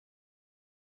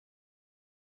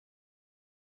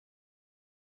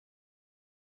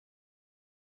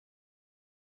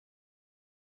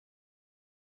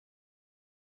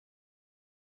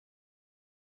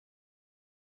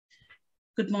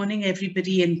Good morning,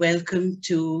 everybody, and welcome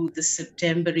to the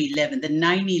September 11th, the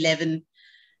 9/11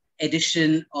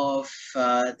 edition of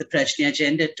the Prajnya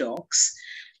Gender Talks.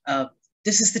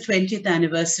 This is the 20th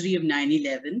anniversary of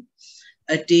 9/11,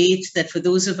 a date that for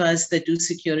those of us that do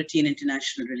security and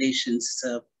international relations,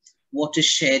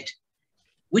 watershed,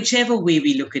 whichever way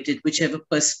we look at it, whichever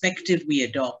perspective we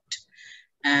adopt.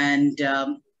 And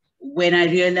when I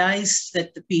realized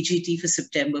that the PGT for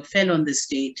September fell on this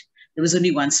date, there was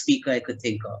only one speaker I could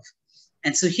think of.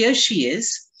 And so here she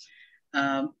is,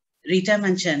 Rita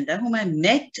Manchanda, whom I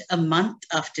met a month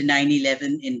after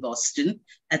 9/11 in Boston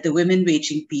at the Women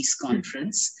Waging Peace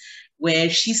Conference, where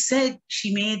she said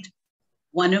she made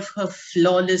one of her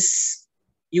flawless,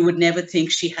 you would never think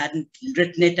she hadn't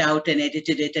written it out and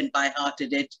edited it and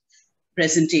by-hearted it,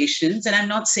 presentations. And I'm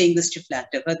not saying this to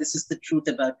flatter her, this is the truth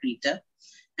about Rita.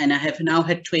 And I have now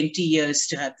had 20 years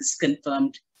to have this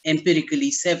confirmed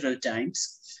empirically several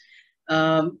times.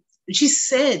 She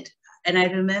said, and I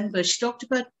remember, she talked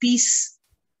about peace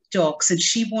talks, and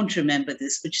she won't remember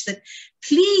this, but she said,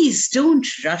 please don't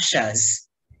rush us.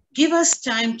 Give us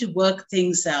time to work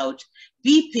things out.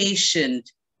 Be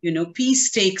patient. You know,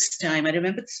 peace takes time. I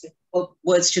remember this,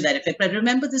 words to that effect, but I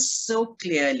remember this so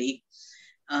clearly.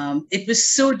 It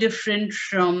was so different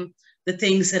from the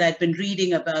things that I'd been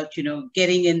reading about, you know,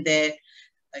 getting in there,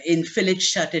 in fill it,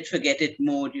 shut it, forget it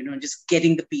mode, you know, just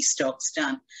getting the peace talks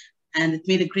done. And it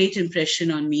made a great impression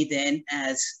on me then,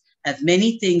 as have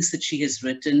many things that she has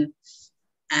written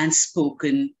and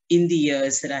spoken in the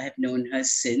years that I have known her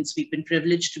since. We've been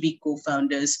privileged to be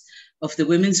co-founders of the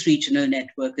Women's Regional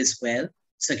Network as well.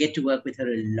 So I get to work with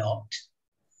her a lot.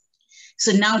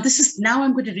 So now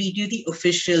I'm going to read you the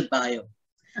official bio.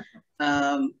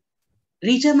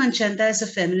 Rita Manchanda is a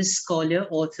feminist scholar,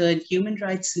 author, and human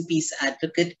rights and peace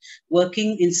advocate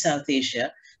working in South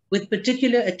Asia, with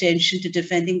particular attention to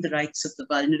defending the rights of the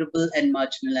vulnerable and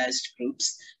marginalized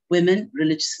groups, women,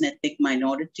 religious and ethnic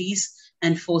minorities,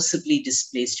 and forcibly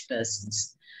displaced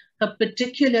persons. Her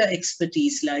particular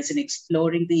expertise lies in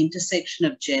exploring the intersection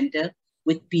of gender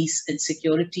with peace and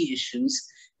security issues,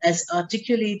 as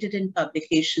articulated in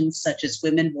publications such as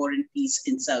Women, War and Peace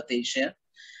in South Asia,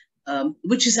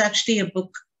 which is actually a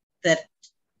book that,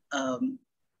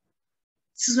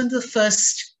 this is one of the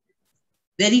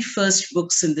very first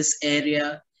books in this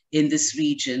area, in this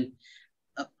region,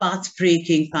 a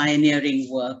path-breaking, pioneering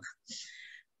work.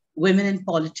 Women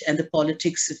and the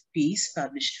Politics of Peace,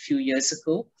 published a few years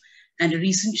ago, and a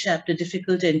recent chapter,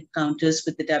 Difficult Encounters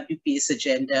with the WPS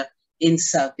Agenda in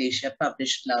South Asia,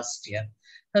 published last year.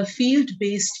 Her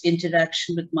field-based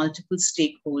interaction with multiple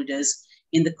stakeholders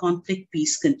in the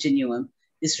conflict-peace continuum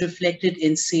is reflected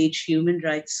in SAGE Human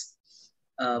Rights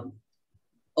of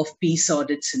Peace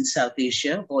Audits in South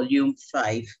Asia, Volume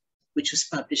 5, which was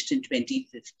published in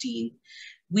 2015.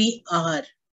 We are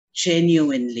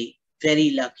genuinely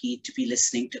very lucky to be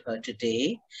listening to her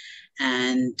today.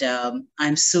 And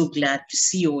I'm so glad to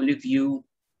see all of you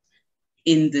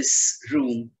in this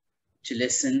room to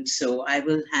listen. So I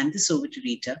will hand this over to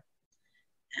Rita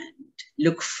and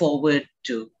look forward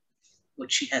to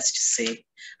what she has to say.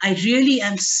 I really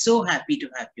am so happy to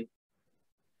have you.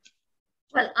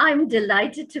 Well, I'm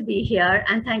delighted to be here,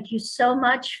 and thank you so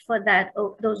much for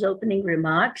those opening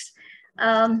remarks.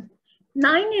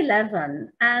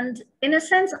 9/11, and in a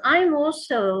sense, I'm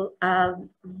also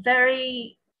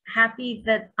very happy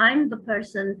that I'm the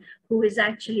person who is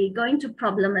actually going to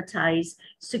problematize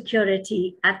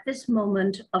security at this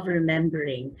moment of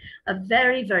remembering. A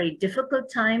very, very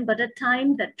difficult time, but a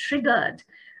time that triggered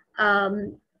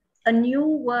a new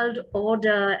world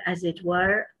order, as it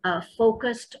were,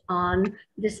 focused on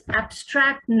this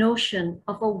abstract notion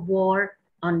of a war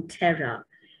on terror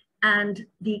and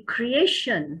the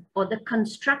creation or the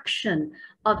construction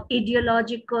of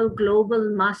ideological global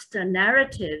master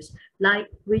narratives, like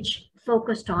which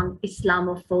focused on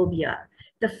Islamophobia.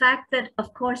 The fact that,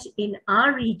 of course, in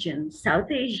our region,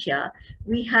 South Asia,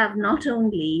 we have not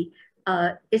only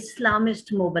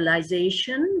Islamist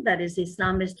mobilization, that is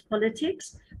Islamist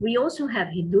politics. We also have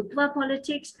Hindutva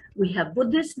politics. We have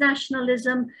Buddhist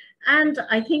nationalism. And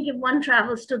I think if one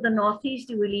travels to the Northeast,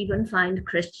 you will even find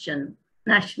Christian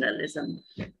nationalism.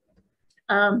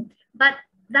 But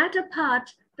that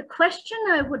apart, the question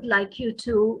I would like you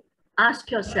to ask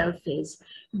yourself is,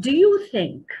 do you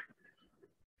think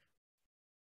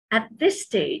at this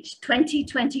stage,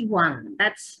 2021,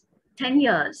 that's 10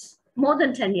 years, more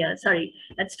than 10 years, sorry,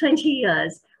 that's 20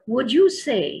 years, would you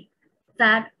say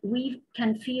that we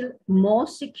can feel more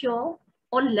secure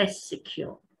or less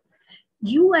secure?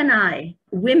 You and I,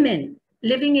 women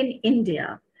living in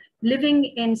India, living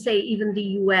in, say, even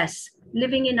the US,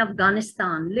 living in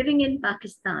Afghanistan, living in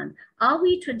Pakistan, are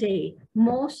we today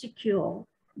more secure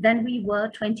than we were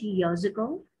 20 years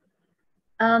ago?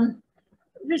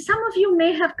 Some of you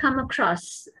may have come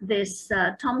across this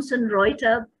Thomson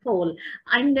Reuters poll.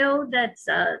 I know that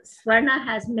Swarna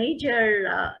has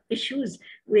major issues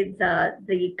with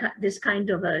this kind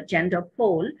of a gender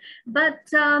poll, but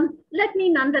let me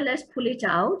nonetheless pull it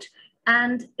out.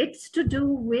 And it's to do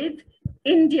with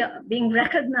India being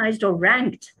recognized or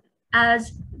ranked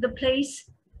as the place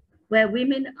where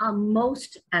women are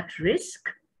most at risk,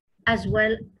 as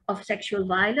well of sexual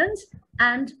violence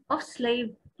and of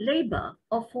slave labor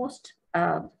or forced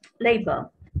labor.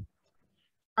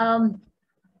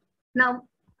 Now,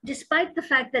 despite the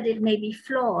fact that it may be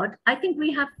flawed, I think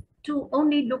we have to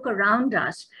only look around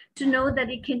us to know that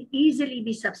it can easily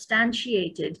be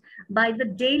substantiated by the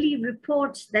daily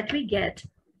reports that we get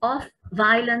of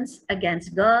violence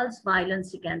against girls,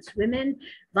 violence against women,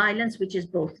 violence which is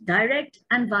both direct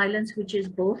and violence which is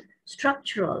both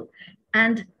structural,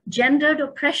 and gendered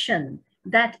oppression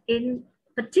that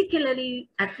particularly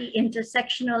at the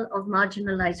intersectional of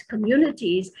marginalized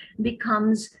communities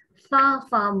becomes far,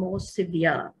 far more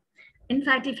severe. In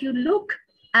fact, if you look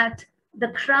at the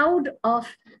crowd of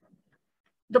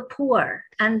the poor,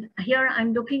 and here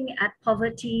I'm looking at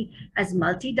poverty as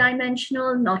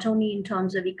multidimensional, not only in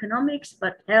terms of economics,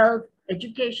 but health,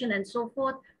 education, and so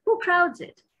forth. Who crowds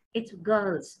it? It's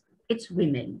girls, it's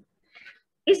women.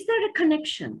 Is there a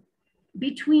connection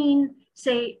between,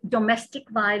 say, domestic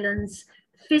violence,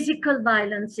 physical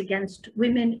violence against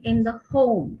women in the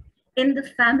home, in the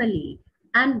family,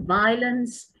 and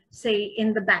violence, say,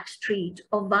 in the backstreet,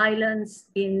 or violence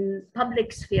in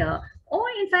public sphere, or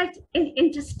in fact, in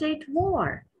interstate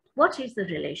war? What is the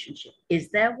relationship? Is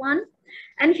there one?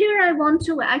 And here I want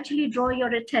to actually draw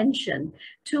your attention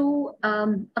to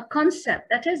a concept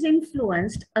that has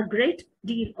influenced a great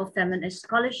deal of feminist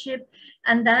scholarship,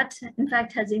 and that in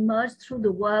fact has emerged through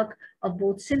the work of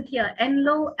both Cynthia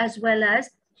Enloe as well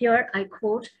as, here I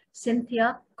quote,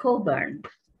 Cynthia Coburn,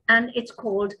 and it's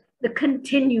called the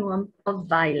continuum of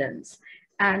violence.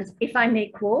 And if I may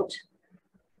quote,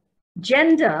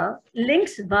 gender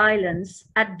links violence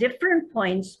at different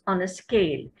points on a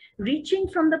scale, reaching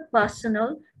from the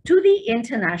personal to the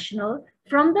international,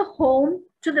 from the home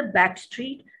to the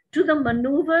backstreet, to the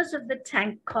maneuvers of the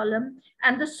tank column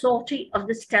and the sortie of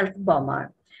the stealth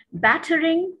bomber.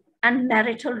 Battering and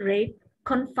marital rape,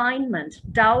 confinement,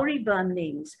 dowry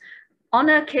burnings,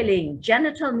 honor killing,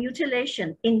 genital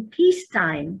mutilation in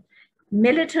peacetime,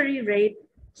 military rape,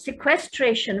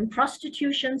 sequestration,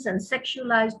 prostitutions, and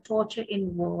sexualized torture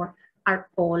in war are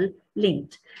all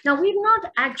linked. Now, we've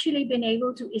not actually been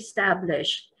able to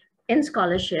establish in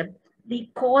scholarship the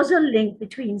causal link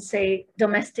between, say,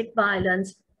 domestic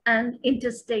violence and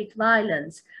interstate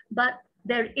violence, but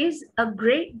there is a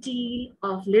great deal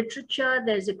of literature,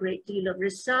 there's a great deal of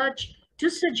research to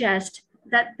suggest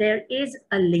that there is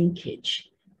a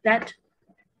linkage, that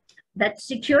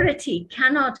security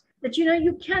cannot, that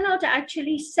you cannot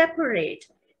actually separate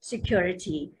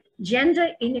security, gender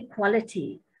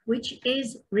inequality, which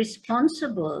is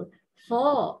responsible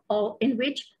for, or in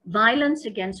which violence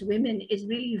against women is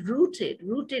really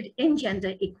rooted in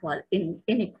gender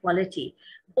inequality,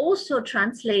 also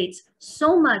translates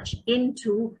so much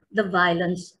into the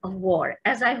violence of war,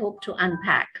 as I hope to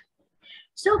unpack.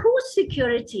 So whose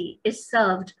security is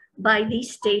served by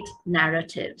these state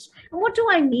narratives? And what do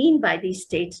I mean by these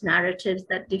state narratives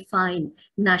that define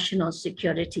national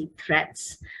security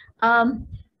threats?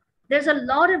 There's a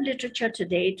lot of literature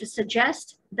today to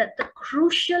suggest that the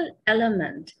crucial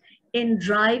element in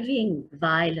driving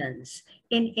violence,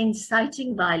 in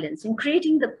inciting violence, in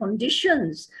creating the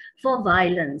conditions for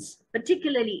violence,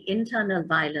 particularly internal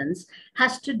violence,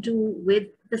 has to do with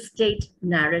the state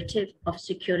narrative of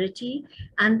security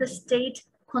and the state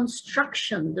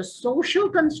construction, the social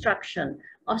construction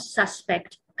of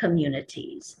suspect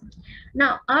communities.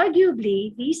 Now,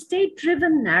 arguably, these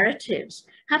state-driven narratives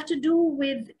have to do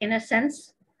with, in a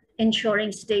sense,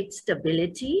 ensuring state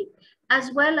stability,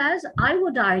 as well as, I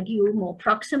would argue more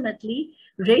proximately,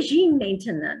 regime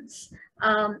maintenance.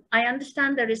 I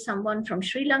understand there is someone from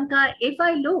Sri Lanka. If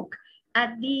I look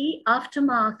at the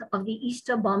aftermath of the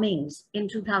Easter bombings in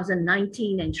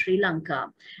 2019 in Sri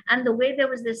Lanka, and the way there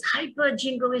was this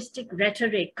hyper-jingoistic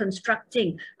rhetoric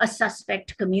constructing a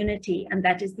suspect community, and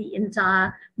that is the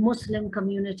entire Muslim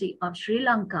community of Sri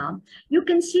Lanka, you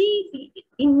can see the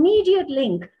immediate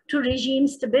link to regime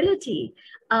stability.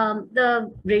 The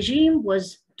regime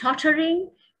was tottering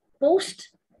post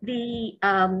the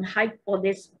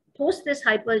post this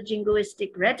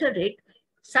hyper-jingoistic rhetoric.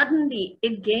 Suddenly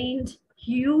it gained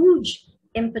huge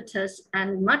impetus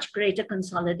and much greater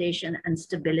consolidation and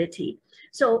stability.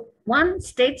 So one,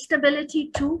 state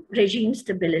stability, two, regime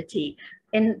stability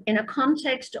in a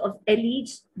context of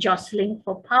elites jostling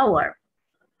for power.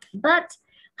 But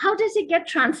how does it get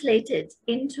translated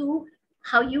into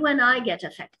how you and I get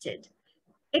affected?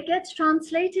 It gets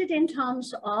translated in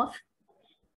terms of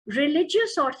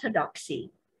religious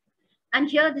orthodoxy. And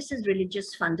here, this is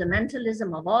religious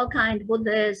fundamentalism of all kinds,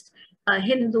 Buddhist,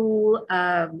 Hindu,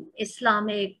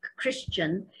 Islamic,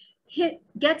 Christian,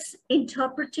 gets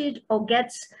interpreted or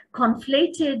gets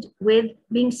conflated with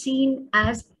being seen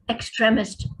as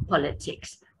extremist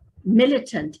politics,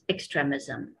 militant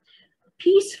extremism.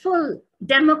 Peaceful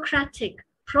democratic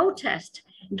protest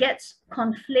gets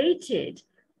conflated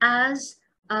as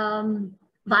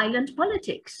violent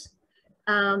politics,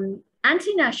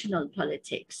 anti-national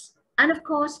politics, and of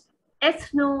course,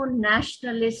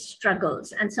 ethno-nationalist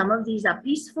struggles. And some of these are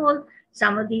peaceful,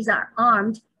 some of these are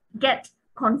armed, get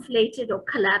conflated or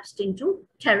collapsed into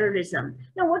terrorism.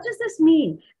 Now, what does this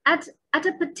mean? At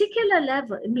a particular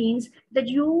level, it means that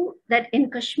in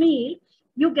Kashmir,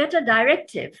 you get a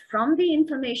directive from the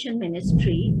information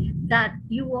ministry that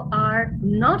you are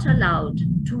not allowed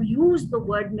to use the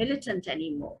word militant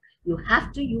anymore. You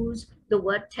have to use the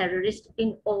word terrorist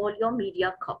in all your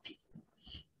media copy.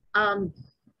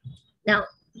 Now,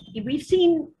 we've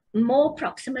seen more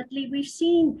proximately, we've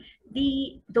seen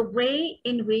the way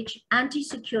in which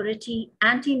anti-security,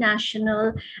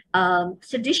 anti-national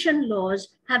sedition laws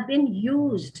have been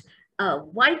used,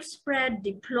 widespread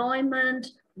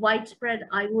deployment, widespread,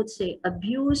 I would say,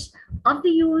 abuse of the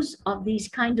use of these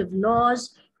kind of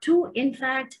laws to, in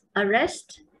fact,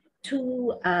 arrest,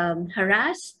 to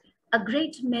harass a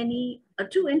great many,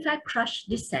 to, in fact, crush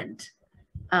dissent.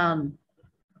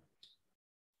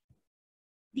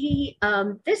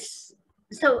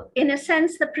 So in a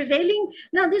sense, the prevailing,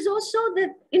 now there's also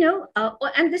the,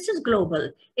 and this is global.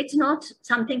 It's not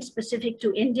something specific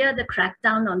to India, the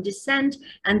crackdown on dissent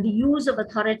and the use of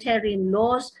authoritarian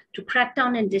laws to crack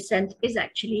down on dissent is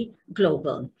actually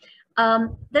global.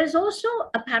 There's also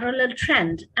a parallel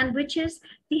trend, and which is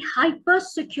the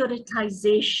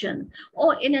hyper-securitization,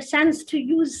 or in a sense, to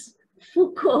use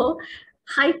Foucault,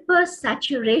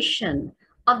 hyper-saturation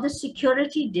of the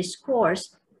security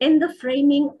discourse in the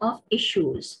framing of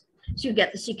issues. So you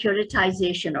get the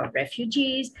securitization of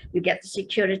refugees, you get the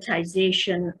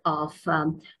securitization of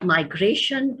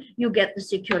migration, you get the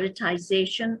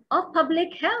securitization of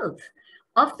public health,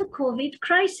 of the COVID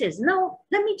crisis. Now,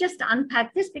 let me just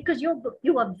unpack this because you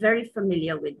are very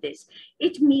familiar with this.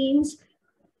 It means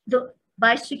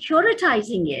by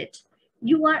securitizing it,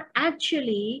 you are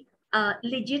actually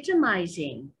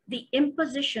legitimizing the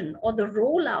imposition or the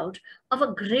rollout of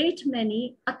a great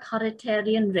many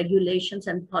authoritarian regulations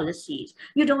and policies.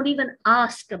 You don't even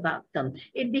ask about them.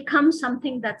 It becomes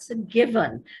something that's a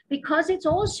given because it's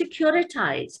all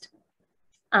securitized.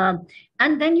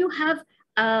 And then you have,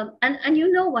 and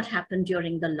you know what happened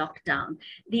during the lockdown,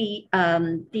 the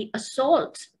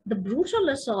assault, the brutal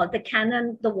assault, the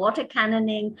water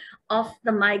cannoning of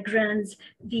the migrants,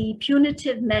 the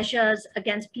punitive measures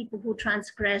against people who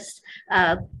transgress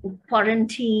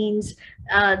quarantines,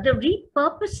 the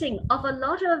repurposing of a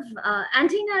lot of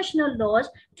anti-national laws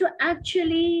to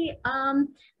actually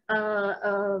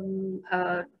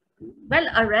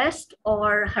arrest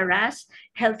or harass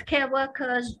healthcare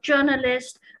workers,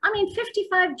 journalists. I mean,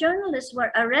 55 journalists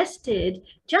were arrested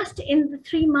just in the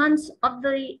 3 months of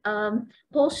the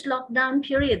post-lockdown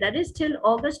period. That is till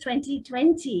August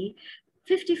 2020.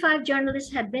 55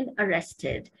 journalists had been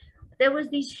arrested. There was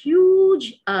these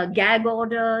huge gag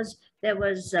orders. There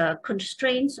was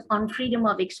constraints on freedom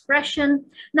of expression.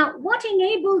 Now, what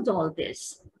enabled all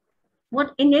this?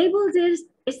 What enabled this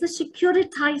is the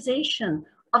securitization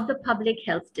of the public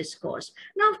health discourse.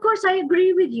 Now, of course, I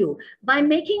agree with you. By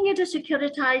making it a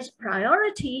securitized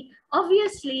priority,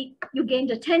 obviously, you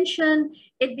gained attention,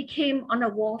 it became on a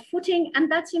war footing,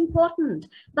 and that's important.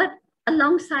 But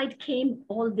alongside came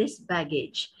all this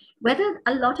baggage. Whether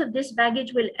a lot of this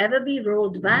baggage will ever be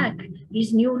rolled back,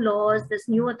 these new laws, this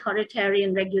new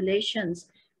authoritarian regulations,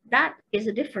 that is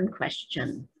a different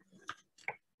question.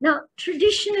 Now,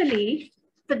 traditionally,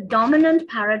 the dominant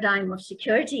paradigm of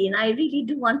security, and I really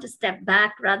do want to step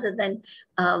back rather than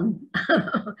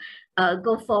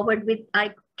go forward with,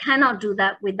 I cannot do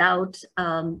that without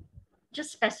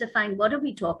just specifying what are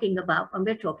we talking about when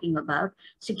we're talking about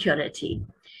security.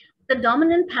 The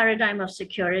dominant paradigm of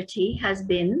security has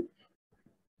been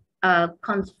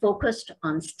focused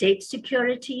on state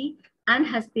security and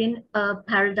has been a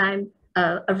paradigm,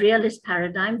 a realist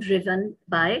paradigm driven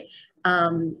by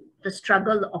the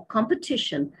struggle or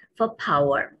competition for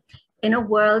power. in a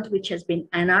world which has been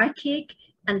anarchic,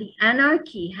 and the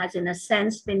anarchy has, in a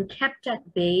sense, been kept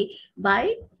at bay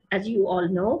by, as you all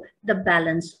know, the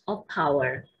balance of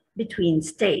power between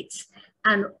states.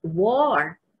 And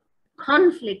war,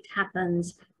 conflict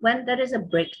happens when there is a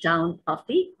breakdown of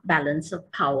the balance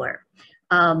of power.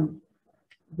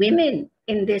 Women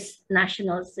in this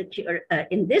national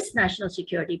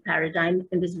security paradigm,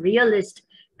 in this realist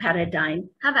paradigm,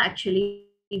 have actually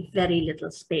very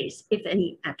little space, if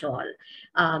any at all.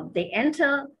 They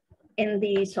enter in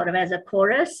the sort of as a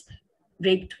chorus,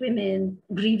 raped women,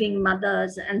 grieving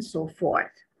mothers, and so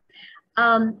forth.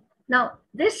 Now,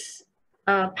 this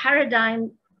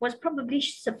paradigm was probably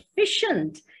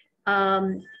sufficient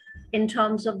in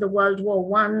terms of the World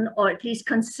War I, or at least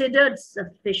considered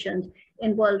sufficient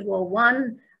in World War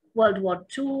I, World War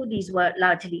II. These were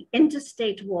largely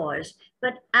interstate wars.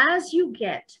 But as you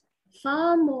get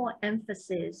far more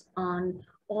emphasis on,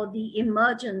 or the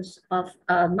emergence of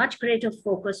a much greater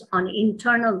focus on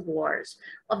internal wars,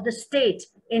 of the state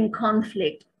in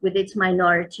conflict with its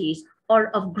minorities, or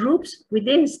of groups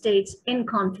within states in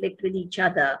conflict with each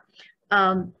other,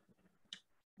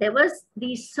 there was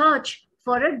the search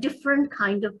for a different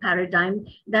kind of paradigm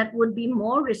that would be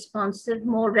more responsive,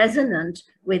 more resonant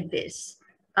with this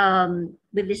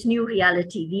new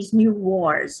reality, these new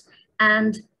wars.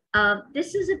 And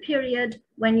this is a period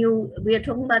when we are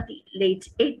talking about the late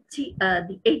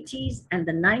 80s and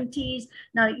the 90s.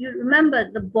 Now, you remember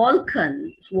the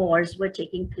Balkan wars were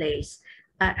taking place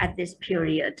at this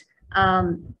period.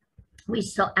 We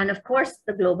saw, and of course,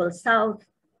 the global South,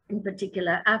 in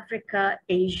particular Africa,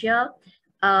 Asia,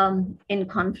 in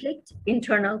conflict,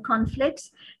 internal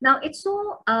conflicts. Now, it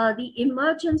saw the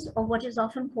emergence of what is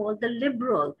often called the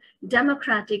liberal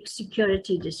democratic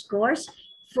security discourse,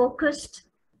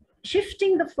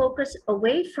 shifting the focus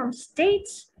away from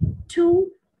states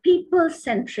to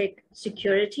people-centric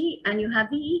security. And you have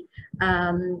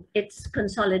its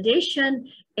consolidation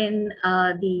in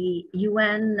the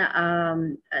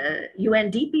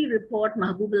UNDP report,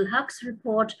 Mahbub al-Haq's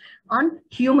report on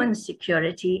human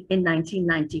security in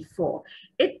 1994.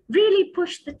 It really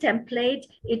pushed the template.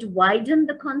 It widened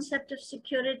the concept of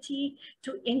security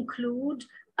to include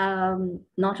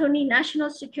not only national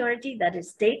security, that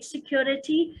is state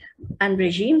security and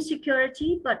regime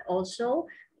security, but also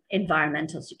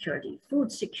environmental security,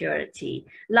 food security,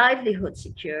 livelihood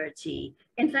security.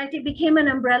 In fact, it became an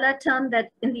umbrella term that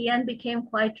in the end became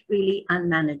quite really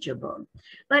unmanageable.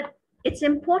 But it's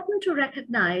important to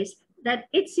recognize that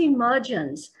its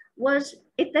emergence was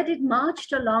that it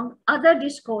marched along other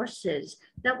discourses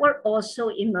that were also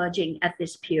emerging at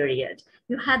this period.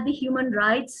 You had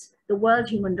the World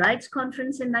Human Rights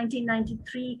Conference in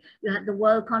 1993. You had the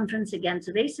World Conference Against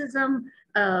Racism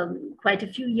quite a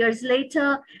few years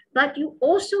later, but you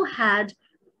also had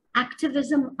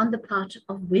activism on the part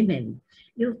of women.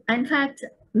 In fact,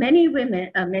 many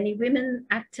women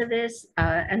activists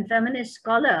and feminist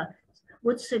scholars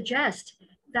would suggest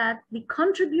that the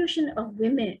contribution of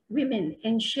women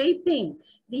in shaping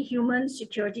the human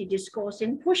security discourse,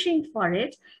 in pushing for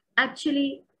it,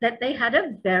 actually that they had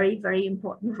a very, very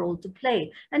important role to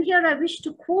play. And here I wish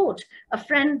to quote a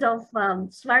friend of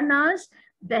Swarna's,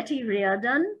 Betty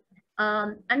Reardon,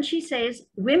 and she says,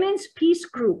 women's peace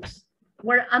groups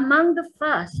were among the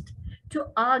first to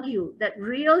argue that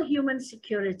real human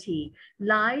security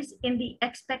lies in the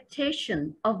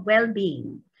expectation of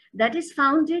well-being that is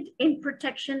founded in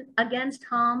protection against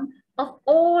harm of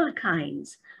all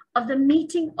kinds, of the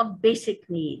meeting of basic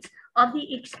needs, of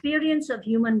the experience of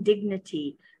human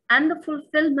dignity, and the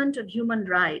fulfillment of human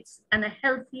rights, and a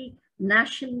healthy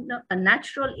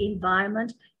natural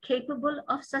environment capable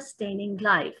of sustaining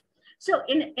life. So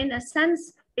in a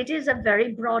sense, it is a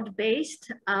very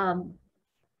broad-based,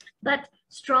 but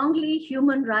strongly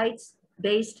human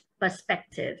rights-based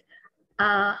perspective.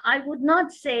 I would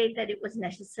not say that it was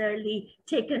necessarily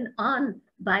taken on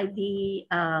by the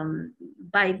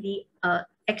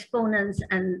exponents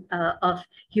and of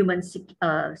human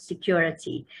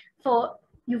security. For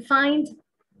you find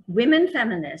women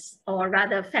feminists, or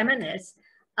rather feminists,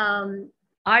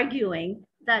 arguing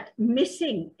that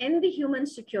missing in the human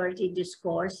security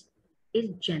discourse is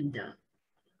gendered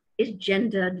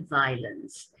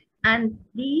violence. And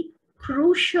the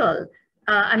crucial,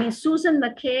 Susan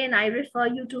McCain, I refer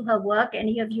you to her work,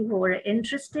 any of you who are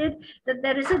interested, that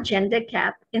there is a gender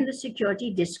gap in the security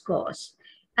discourse,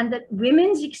 and that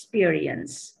women's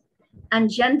experience and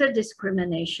gender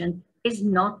discrimination is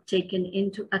not taken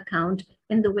into account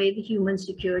in the way the human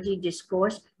security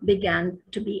discourse began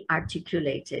to be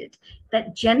articulated.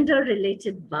 That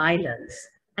gender-related violence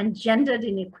and gendered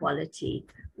inequality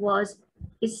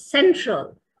is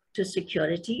central to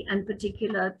security, and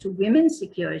particular to women's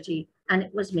security, and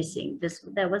it was missing.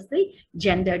 There was the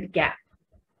gendered gap.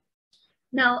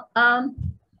 Now,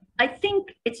 I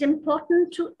think it's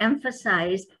important to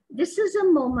emphasize this is a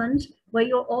moment where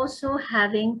you're also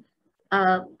having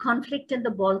conflict in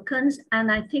the Balkans,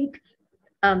 and I think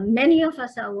many of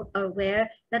us are aware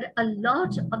that a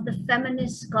lot of the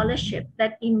feminist scholarship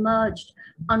that emerged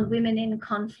on women in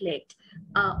conflict,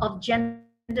 of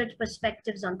gendered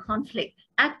perspectives on conflict,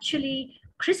 actually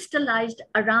crystallized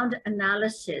around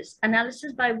analysis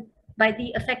by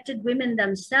the affected women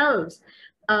themselves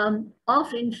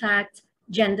of, in fact,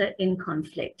 gender in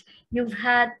conflict. You've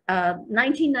had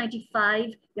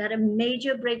 1995, you had a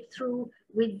major breakthrough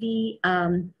with the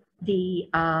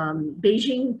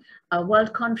Beijing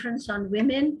World Conference on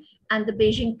Women and the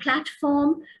Beijing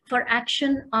Platform for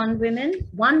Action on Women.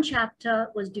 One chapter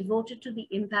was devoted to the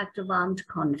impact of armed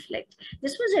conflict.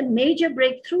 This was a major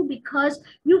breakthrough because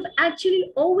you've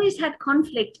actually always had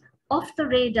conflict off the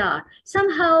radar.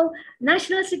 Somehow,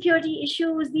 national security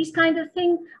issues, these kind of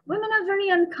things, women are very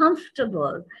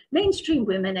uncomfortable. Mainstream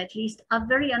women, at least, are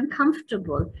very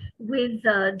uncomfortable with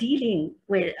dealing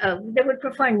with, they would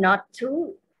prefer not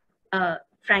to,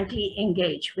 frankly,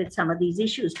 engage with some of these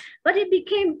issues. But it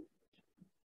became,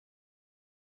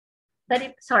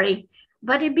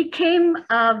 it became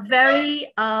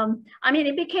very,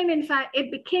 it became, in fact,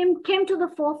 came to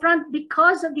the forefront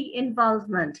because of the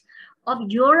involvement of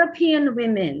European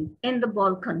women in the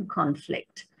Balkan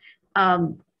conflict.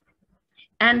 And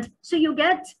so you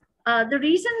get, the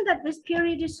reason that this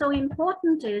period is so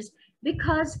important is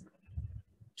because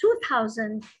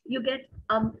 2000, you get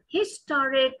a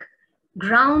historic,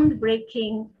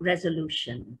 groundbreaking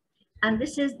resolution. And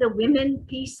this is the Women,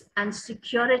 Peace and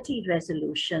Security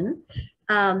Resolution,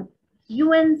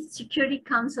 UN Security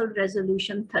Council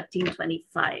Resolution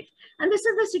 1325. And this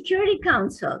is the Security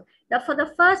Council that for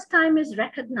the first time is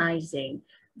recognizing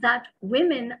that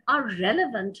women are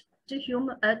relevant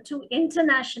to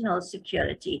international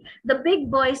security. The Big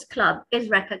Boys Club is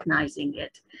recognizing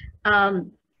it.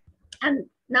 And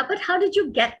now, but how did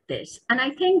you get this? And I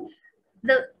think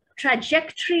the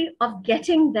trajectory of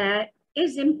getting there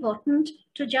is important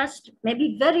to just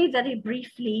maybe very, very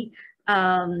briefly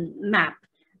map.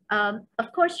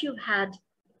 Of course, you've had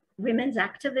women's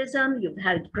activism, you've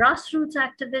had grassroots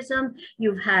activism,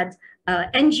 you've had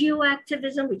NGO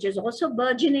activism, which is also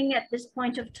burgeoning at this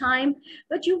point of time,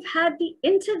 but you've had the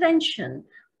intervention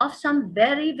of some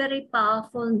very, very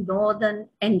powerful northern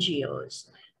NGOs,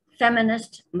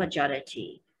 feminist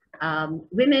majority,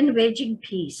 women waging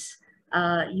peace,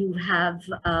 you have,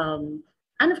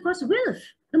 and of course, WILF,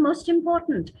 the most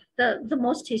important, the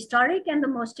most historic and the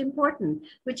most important,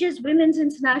 which is Women's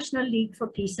International League for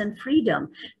Peace and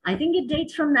Freedom. I think it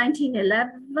dates from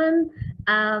 1911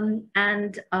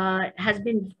 and has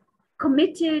been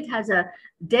committed, has a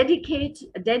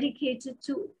dedicated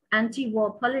to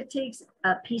anti-war politics,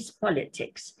 peace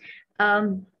politics.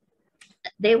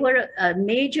 They were a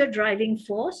major driving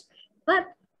force,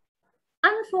 but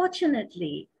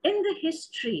unfortunately, in the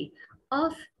history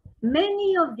of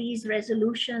many of these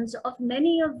resolutions, of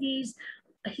many of these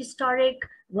historic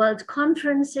world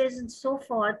conferences and so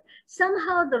forth,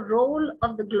 somehow the role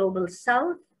of the global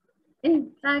South, in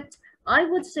fact, I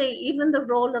would say even the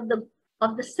role of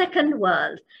the second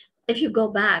world, if you go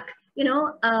back,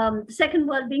 the second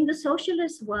world being the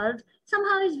socialist world,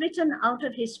 somehow is written out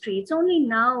of history. It's only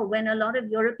now when a lot of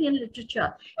European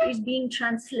literature is being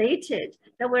translated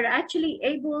that we're actually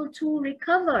able to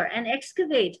recover and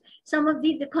excavate some of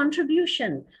the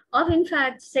contribution of, in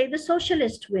fact, say, the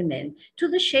socialist women to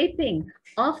the shaping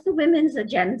of the women's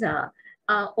agenda,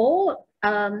 or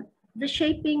the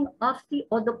shaping of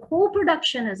the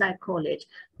co-production, as I call it,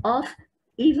 of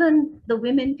even the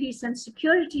Women, Peace and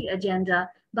Security agenda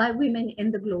by women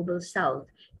in the global South.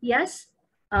 Yes,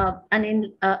 and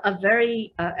in a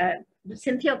very,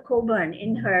 Cynthia Coburn,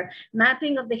 in her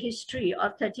mapping of the history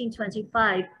of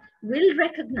 1325, will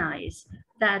recognize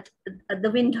that the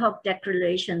Windhoek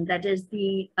Declaration, that is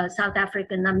the South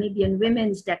African Namibian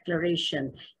Women's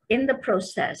Declaration, in the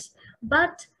process.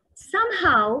 But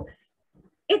somehow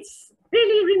it's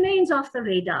really remains off the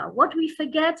radar. What we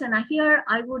forget, and here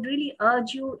I would really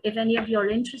urge you, if any of you are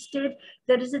interested,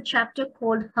 there is a chapter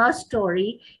called Her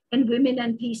Story in Women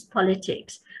and Peace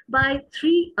Politics by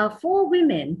 4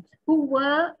 women who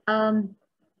were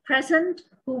present,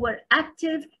 who were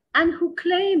active, and who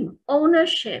claim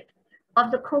ownership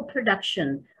of the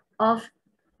co-production of,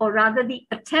 or rather the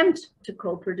attempt to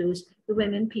co-produce the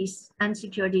Women, Peace and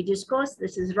Security discourse.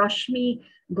 This is Roshmi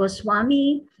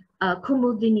Goswami,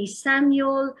 Kumudini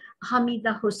Samuel,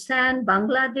 Hamida Hussain,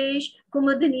 Bangladesh,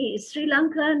 Kumudini is Sri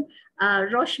Lankan,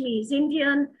 Roshmi is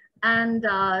Indian, and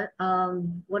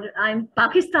I'm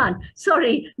Pakistan.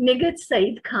 Sorry, Nigat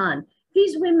Said Khan.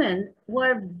 These women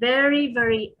were very,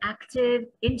 very active,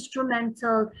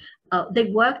 instrumental. They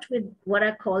worked with what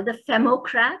I call the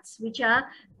femocrats, which are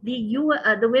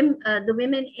the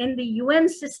women in the UN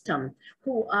system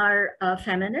who are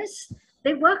feminists.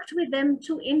 They worked with them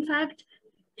to, in fact,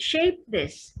 shape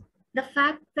this. The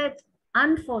fact that,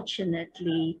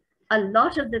 unfortunately, a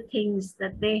lot of the things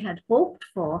that they had hoped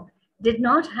for did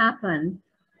not happen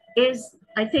is,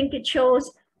 I think it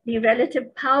shows the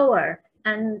relative power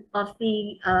and of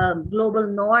the global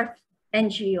North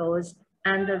NGOs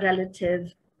and the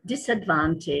relative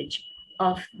disadvantage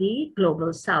of the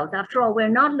global South. After all, we're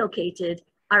not located,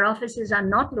 our offices are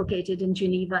not located in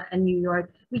Geneva and New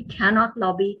York. We cannot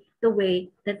lobby the way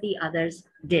that the others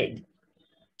did.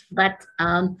 But,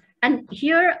 and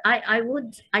here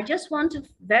I just want to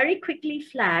very quickly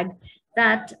flag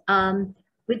that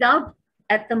without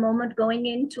at the moment going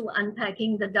into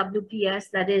unpacking the WPS,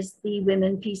 that is the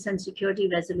Women, Peace and Security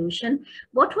Resolution,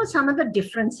 what were some of the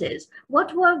differences?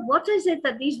 What is it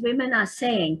that these women are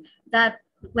saying that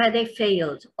where they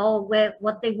failed or where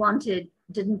what they wanted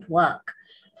didn't work?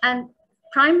 And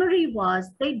primary was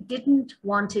they didn't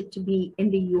want it to be in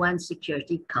the UN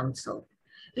Security Council,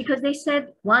 because they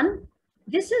said, one,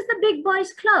 this is the big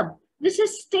boys club. This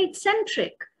is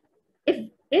state-centric.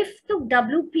 If the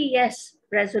WPS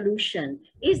resolution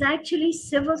is actually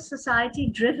civil society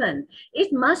driven,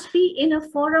 it must be in a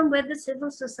forum where the civil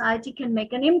society can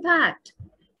make an impact.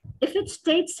 If it's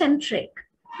state-centric,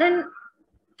 then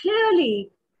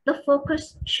clearly the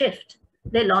focus shift,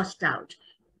 they lost out.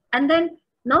 And then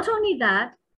not only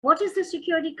that, what is the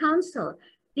Security Council?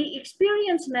 The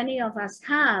experience many of us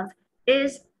have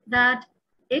is that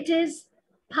it is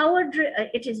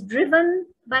driven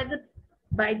by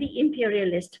the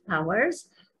imperialist powers,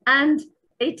 and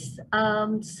it's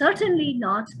certainly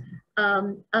not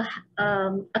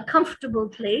a comfortable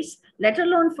place, let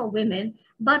alone for women,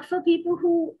 but for people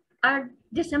who are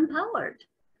disempowered.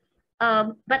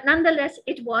 But nonetheless,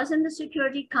 it was in the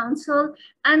Security Council,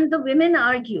 and the women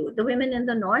argued, the women in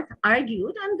the North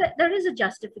argued, and there is a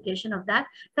justification of that,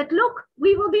 that look,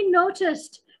 we will be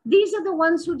noticed. These are the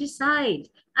ones who decide,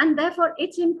 and therefore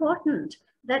it's important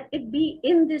that it be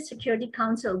in the Security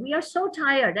Council. We are so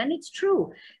tired, and it's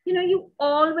true. You know, you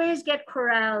always get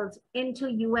corralled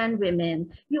into UN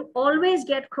Women. You always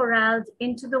get corralled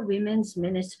into the Women's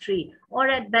Ministry, or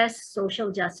at best,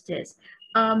 social justice.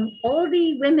 All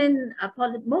the women,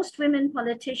 most women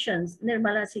politicians,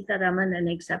 Nirmala Sitharaman an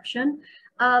exception,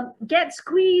 get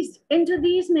squeezed into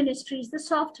these ministries, the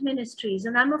soft ministries,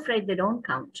 and I'm afraid they don't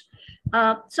count.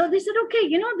 So they said, okay,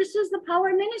 you know, this is the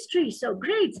power ministry, so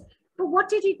great. But what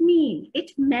did it mean?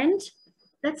 It meant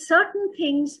that certain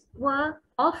things were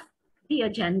off the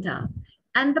agenda.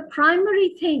 And the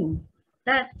primary thing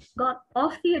that got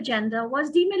off the agenda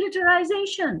was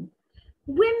demilitarization.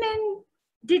 Women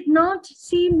did not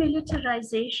see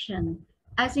militarization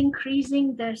as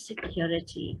increasing their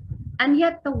security. And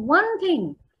yet the one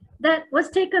thing that was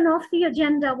taken off the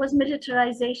agenda was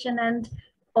militarization and,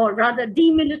 or rather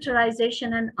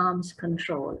demilitarization and arms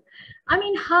control. I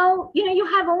mean, how, you know, you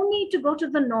have only to go to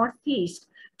the Northeast,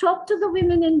 talk to the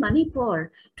women in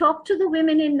Manipur, talk to the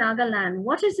women in Nagaland.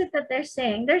 What is it that they're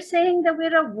saying? They're saying that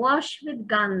we're awash with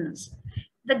guns.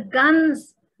 The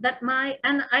guns that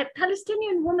a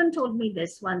Palestinian woman told me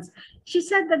this once. She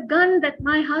said the gun that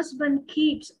my husband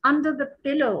keeps under the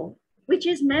pillow, which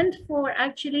is meant for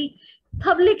actually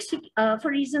public,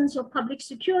 for reasons of public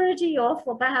security or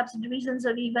for perhaps reasons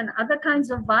of even other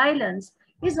kinds of violence,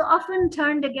 is often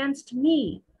turned against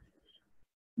me.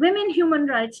 Women human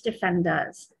rights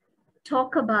defenders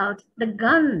talk about the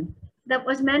gun that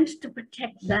was meant to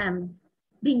protect them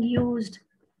being used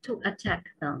to attack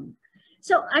them.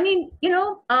 So, I mean, you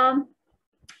know,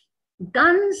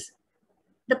 guns,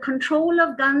 the control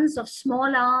of guns, of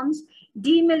small arms,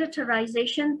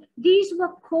 demilitarization, these were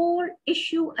core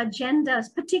issue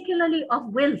agendas, particularly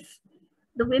of WILF,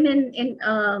 the Women in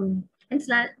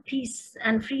Peace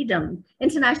and Freedom,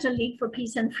 International League for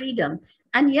Peace and Freedom.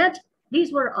 And yet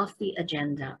these were off the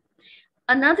agenda.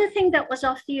 Another thing that was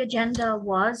off the agenda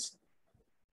was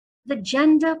the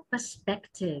gender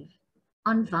perspective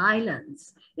on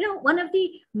violence. You know, one of the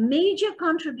major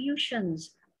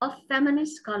contributions of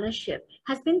feminist scholarship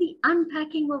has been the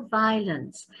unpacking of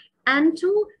violence and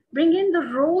to bring in the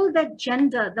role that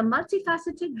gender, the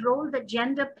multifaceted role that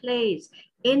gender plays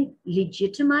in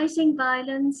legitimizing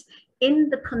violence, in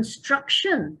the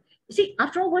construction. see,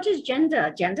 after all, what is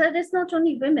gender? Gender is not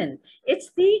only women.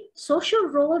 It's the social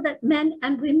role that men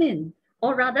and women,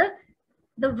 or rather,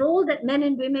 the role that men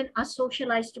and women are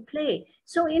socialized to play.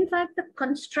 So in fact, the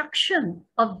construction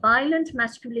of violent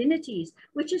masculinities,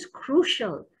 which is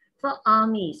crucial for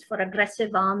armies, for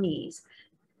aggressive armies,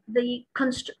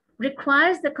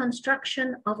 requires the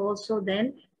construction of also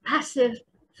then passive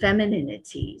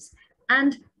femininities.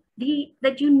 And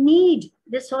that you need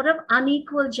this sort of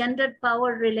unequal gendered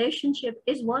power relationship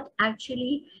is what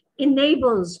actually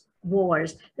enables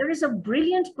wars. There is a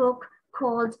brilliant book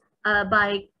called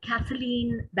by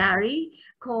Kathleen Barry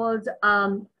called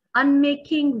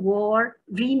Unmaking War,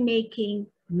 Remaking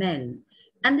Men.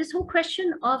 And this whole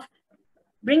question of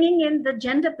bringing in the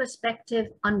gender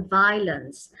perspective on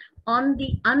violence, on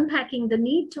the unpacking, the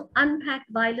need to unpack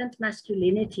violent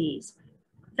masculinities,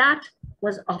 that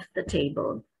was off the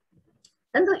table.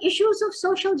 And the issues of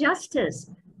social justice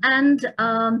and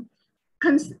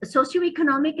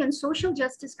socioeconomic and social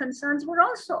justice concerns were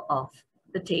also off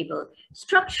the table.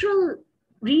 Structural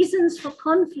reasons for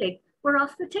conflict were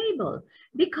off the table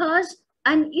because,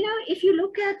 and you know, if you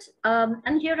look at,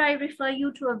 and here I refer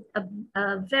you to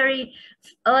a very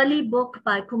early book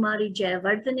by Kumari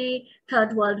Jayawardene,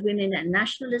 Third World Women and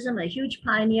Nationalism, a huge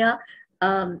pioneer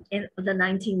in the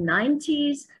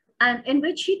 1990s, and in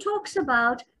which she talks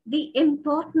about the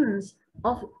importance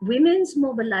of women's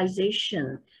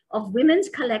mobilization, of women's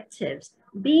collectives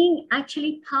being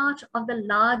actually part of the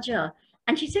larger.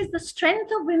 And she says the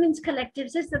strength of women's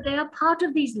collectives is that they are part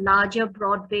of these larger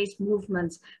broad-based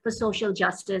movements for social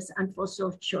justice and for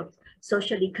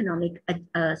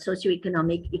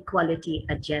socioeconomic equality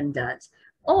agendas.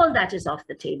 All that is off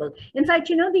the table. In fact,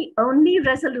 you know, the only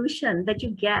resolution that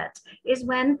you get is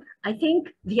when I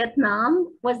think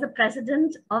Vietnam was the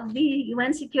president of the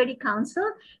UN Security Council,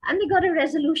 and they got a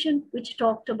resolution which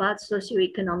talked about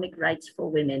socioeconomic rights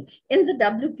for women in the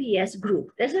WPS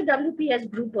group. There's a WPS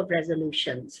group of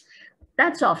resolutions.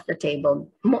 That's off the table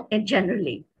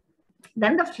generally.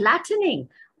 Then the flattening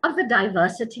of the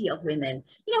diversity of women.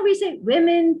 You know, we say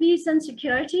women, peace and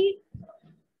security.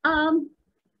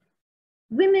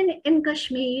 Women in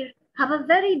Kashmir have a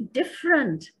very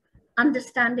different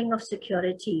understanding of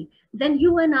security than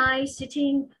you and I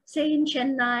sitting, say, in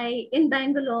Chennai, in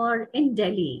Bangalore, in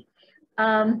Delhi.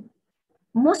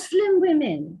 Muslim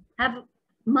women have,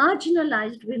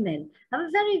 marginalized women have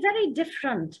a very, very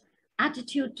different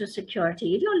attitude to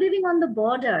security. If you're living on the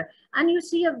border and you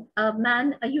see a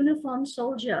man, a uniformed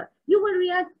soldier, you will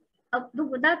react,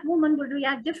 that woman will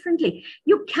react differently.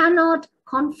 You cannot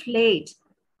conflate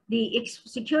the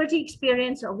security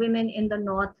experience of women in the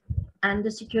North and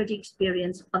the security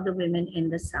experience of the women in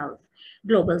the South,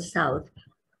 global South.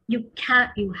 You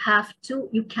cannot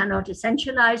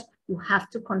essentialize, you have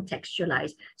to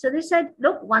contextualize. So they said,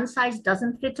 look, one size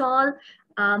doesn't fit all.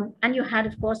 And you had,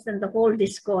 of course, then the whole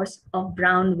discourse of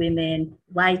brown women,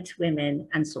 white women,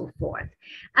 and so forth.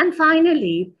 And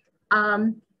finally,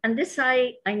 and this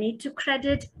I need to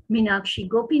credit Meenakshi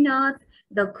Gopinath,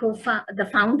 the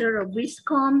founder of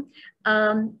WISCOM,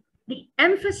 the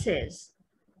emphasis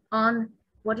on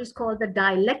what is called the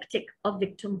dialectic of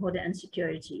victimhood and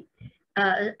security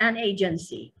and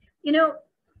agency. You know,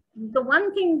 the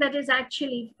one thing that is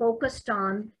actually focused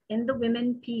on in the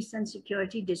women, peace and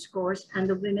security discourse and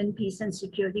the women, peace and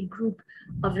security group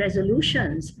of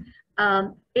resolutions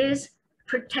is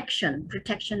protection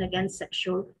against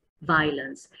sexual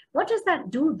violence. What does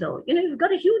that do though? You know, you've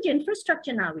got a huge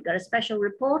infrastructure now. We've got a special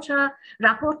rapporteur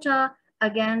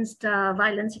against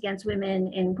violence against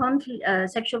women in conflict,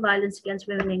 sexual violence against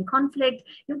women in conflict.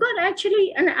 You've got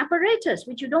actually an apparatus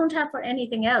which you don't have for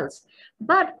anything else.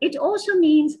 But it also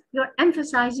means you're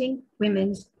emphasizing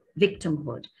women's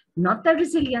victimhood, not their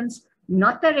resilience,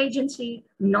 not their agency,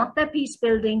 not their peace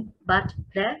building, but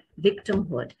their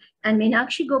victimhood. And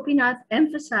Meenakshi Gopinath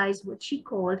emphasized what she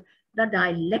called the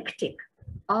dialectic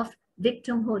of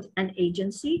victimhood and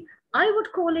agency. I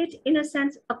would call it, in a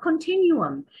sense, a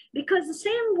continuum, because the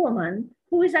same woman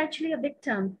who is actually a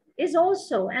victim is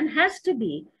also, and has to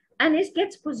be, and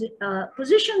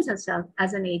positions herself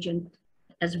as an agent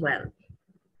as well.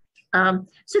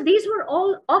 So these were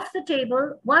all off the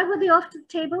table. Why were they off the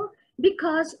table?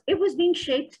 Because it was being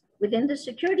shaped within the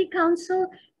Security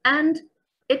Council, and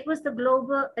it was the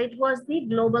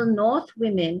global North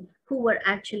women who were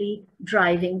actually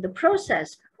driving the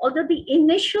process. Although the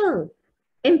initial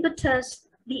impetus,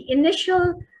 the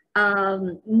initial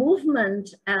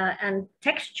movement and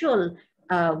textual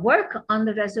work on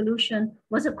the resolution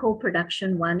was a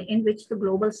co-production one in which the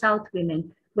global South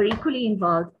women were equally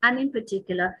involved, and in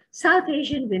particular, South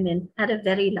Asian women had a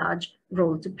very large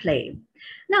role to play.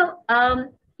 Now,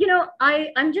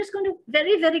 I'm just going to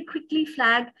very, very quickly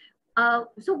flag.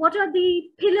 So what are the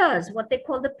pillars, what they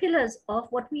call the pillars of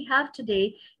what we have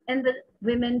today in the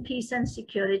Women, Peace and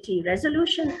Security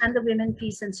Resolution and the Women,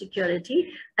 Peace and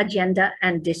Security Agenda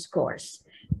and Discourse?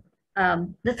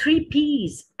 The 3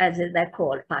 Ps, as they're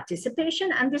called: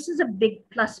 participation, and this is a big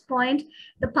plus point,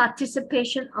 the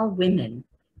participation of women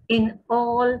in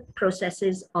all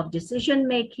processes of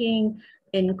decision-making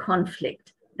in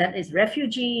conflict. That is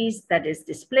refugees, that is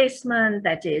displacement,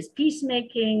 that is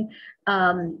peacemaking,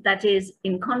 that is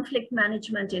in conflict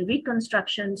management, in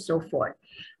reconstruction, so forth.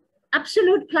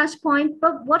 Absolute plus point,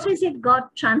 but what has it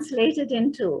got translated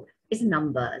into is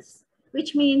numbers,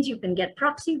 which means you can get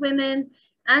proxy women.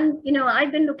 And,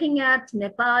 I've been looking at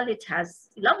Nepal, it has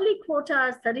lovely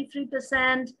quotas,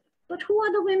 33%, but who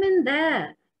are the women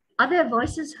there? Are their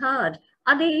voices heard?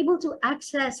 Are they able to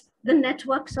access the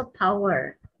networks of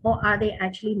power, or are they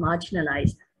actually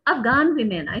marginalized? Afghan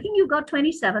women, I think you got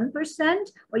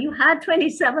 27%, or you had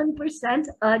 27%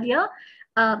 earlier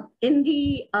in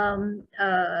the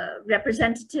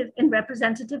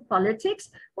representative politics.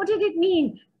 What did it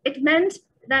mean? It meant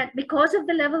that because of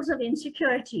the levels of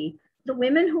insecurity, the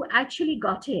women who actually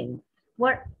got in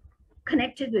were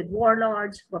connected with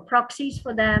warlords, were proxies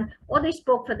for them, or they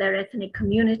spoke for their ethnic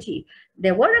community.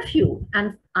 There were a few,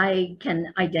 and I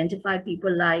can identify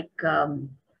people like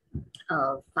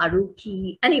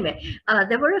Faruqi. Anyway,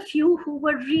 there were a few who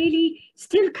were really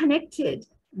still connected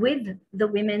with the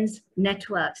women's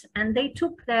networks, and they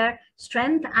took their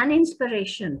strength and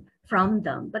inspiration from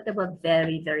them, but there were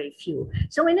very, very few.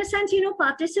 So in a sense,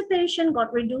 participation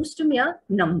got reduced to mere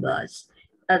numbers,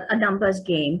 a numbers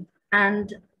game,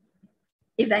 and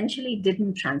eventually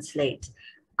didn't translate.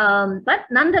 But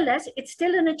nonetheless, it's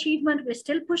still an achievement. We're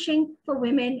still pushing for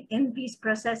women in peace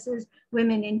processes,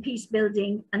 women in peace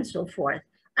building, and so forth,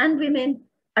 and women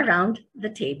around the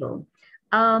table.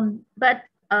 But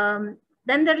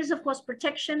then there is, of course,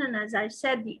 protection, and as I've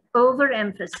said, the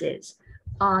overemphasis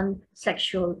on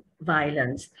sexual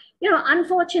violence.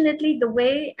 Unfortunately, the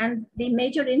way and the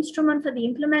major instrument for the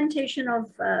implementation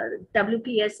of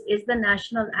WPS is the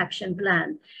National Action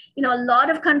Plan. A lot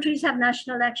of countries have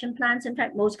national action plans. In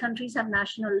fact, most countries have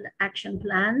national action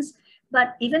plans,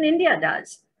 but even India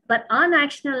does. But our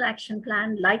national action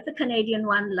plan, like the Canadian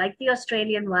one, like the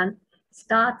Australian one,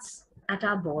 starts at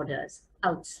our borders,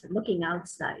 looking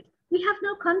outside. We have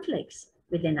no conflicts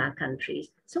within our countries.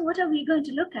 So what are we going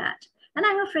to look at? And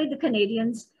I'm afraid the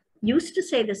Canadians used to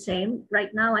say the same.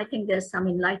 Right now, I think there's some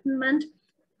enlightenment.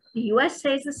 The US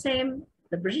says the same.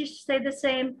 The British say the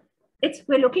same.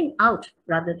 We're looking out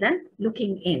rather than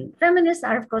looking in. Feminists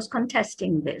are, of course,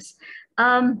 contesting this.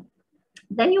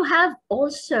 Then you have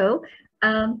also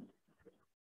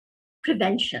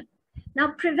prevention.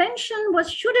 Now, prevention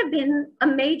should have been a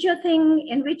major thing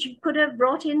in which you could have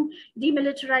brought in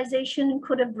demilitarization,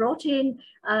 could have brought in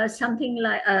something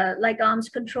like arms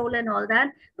control and all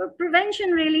that. But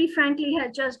prevention really, frankly,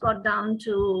 has just got down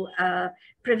to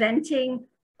preventing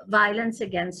violence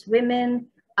against women,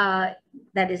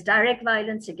 that is direct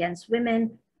violence against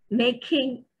women,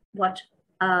 making what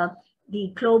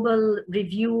the global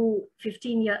review,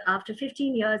 after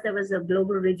 15 years, there was a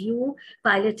global review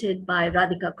piloted by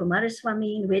Radhika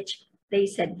Kumaraswamy, in which they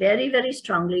said very, very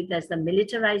strongly, there's the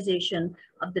militarization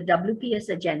of the WPS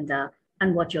agenda.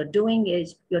 And what you're doing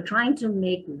is you're trying to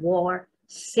make war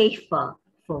safer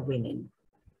for women.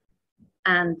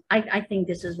 And I think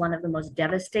this is one of the most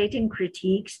devastating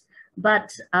critiques,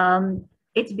 but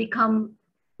it's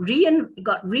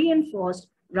got reinforced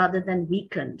rather than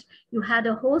weakened. You had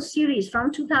a whole series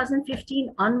from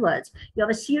 2015 onwards. You have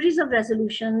a series of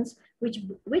resolutions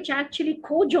which actually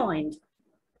co-joined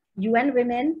UN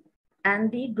Women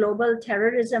and the global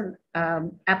terrorism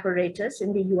apparatus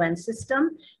in the UN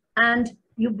system. And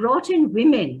you brought in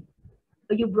women,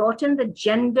 you brought in the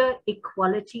gender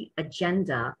equality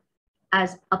agenda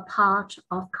as a part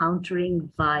of countering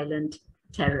violent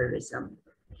terrorism.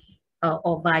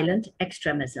 Or violent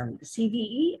extremism, the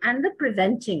CVE, and the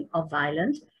preventing of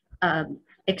violent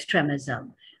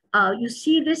extremism. You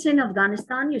see this in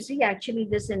Afghanistan, you see actually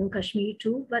this in Kashmir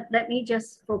too, but let me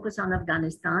just focus on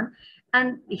Afghanistan.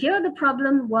 And here the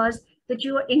problem was that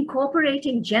you are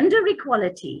incorporating gender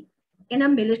equality in a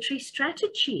military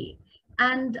strategy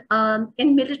and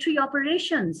in military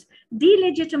operations,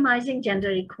 delegitimizing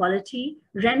gender equality,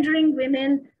 rendering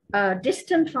women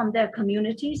distant from their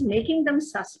communities, making them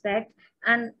suspect,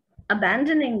 and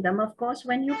abandoning them, of course,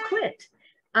 when you quit.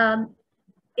 And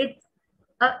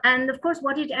of course,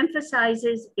 what it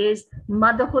emphasizes is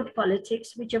motherhood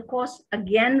politics, which of course,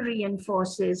 again,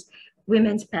 reinforces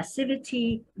women's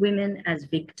passivity, women as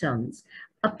victims.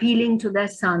 appealing to their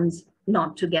sons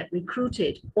not to get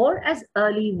recruited, or as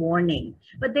early warning.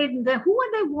 But who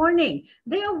are they warning?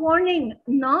 They are warning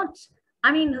not,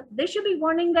 I mean, they should be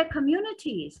warning their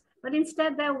communities, but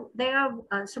instead they are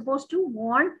supposed to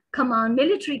warn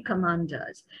military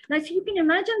commanders. Now, so you can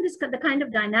imagine the kind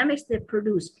of dynamics they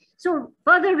produce. So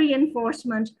further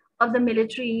reinforcement of the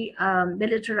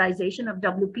militarization of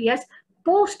WPS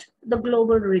post the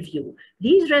global review.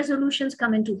 These resolutions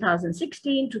come in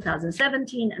 2016,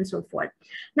 2017, and so forth.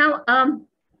 Now, I'm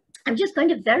just going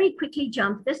to very quickly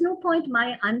jump. There's no point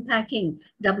my unpacking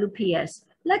WPS.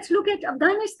 Let's look at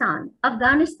Afghanistan.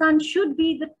 Afghanistan should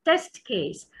be the test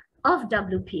case of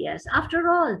WPS. After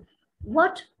all,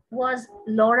 what was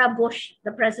Laura Bush,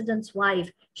 the president's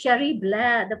wife, Cherie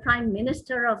Blair, the prime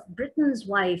minister of Britain's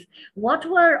wife, what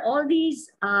were all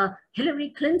these Hillary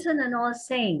Clinton and all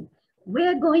saying?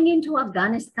 We're going into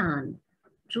Afghanistan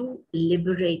to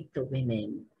liberate the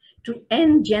women, to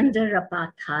end gender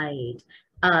apartheid,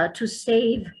 to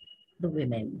save the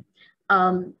women.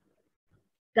 Gayatri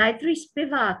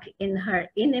Spivak, in her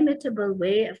inimitable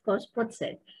way, of course, puts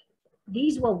it,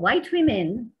 these were white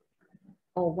women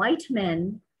or white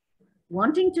men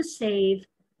wanting to save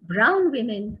brown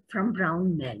women from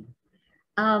brown men.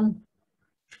 Otherwise,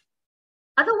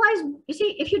 you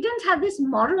see, if you didn't have this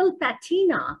moral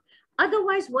patina,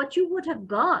 otherwise, what you would have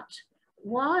got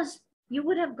was, you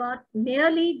would have got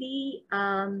merely the,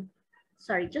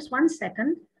 sorry, just one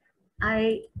second.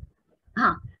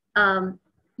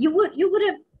 You would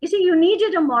have, you see, you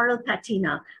needed a moral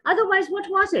patina. Otherwise, what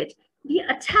was it? The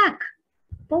attack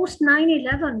post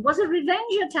 9/11 was a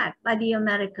revenge attack by the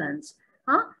Americans,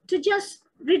 to just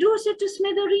reduce it to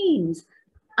smithereens,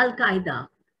 Al-Qaeda.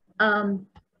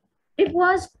 It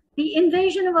was, the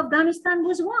invasion of Afghanistan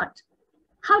was what?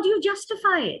 How do you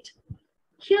justify it?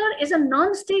 Here is a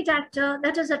non-state actor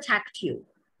that has attacked you.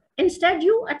 Instead,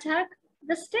 you attack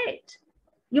the state.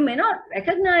 You may not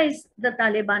recognize the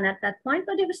Taliban at that point,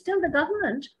 but it was still the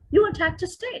government. You attacked a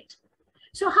state.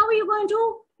 So how are you going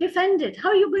to defend it? How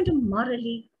are you going to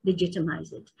morally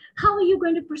legitimize it? How are you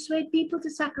going to persuade people to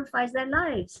sacrifice their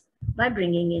lives? By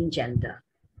bringing in gender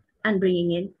and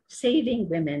bringing in saving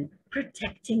women,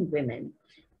 protecting women.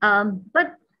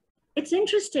 But it's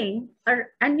interesting,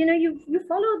 and you know, you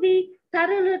follow the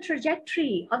parallel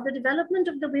trajectory of the development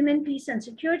of the women, peace and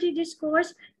security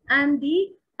discourse and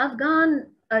the Afghan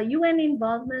UN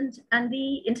involvement and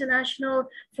the international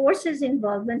forces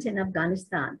involvement in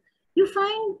Afghanistan. You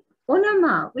find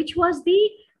UNAMA, which was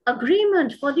the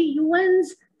agreement for the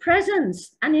UN's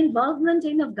presence and involvement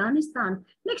in Afghanistan,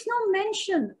 makes no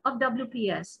mention of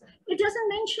WPS. It doesn't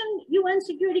mention UN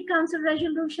Security Council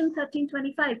Resolution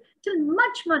 1325 till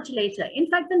much, much later. In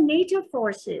fact, the NATO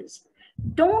forces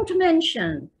don't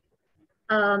mention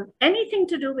anything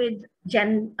to do with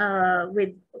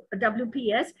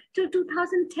WPS till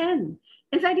 2010.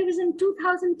 In fact, it was in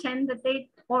 2010 that they,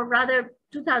 or rather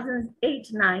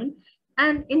 2008-9,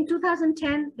 and in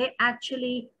 2010, they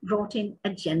actually brought in a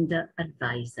gender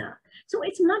advisor. So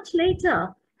it's much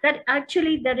later that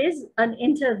actually there is an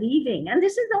interweaving, and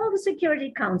this is all the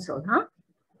Security Council,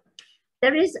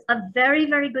 There is a very,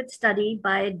 very good study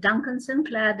by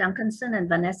Claire Duncanson and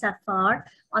Vanessa Farr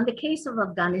on the case of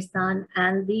Afghanistan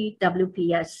and the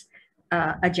WPS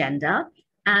agenda.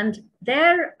 And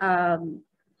their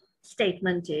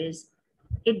statement is,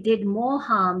 it did more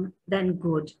harm than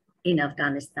good in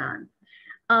Afghanistan.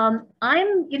 I'm,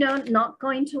 not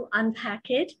going to unpack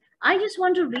it. I just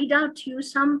want to read out to you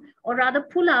some, or rather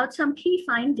pull out some key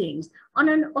findings on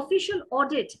an official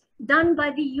audit done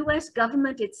by the US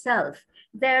government itself.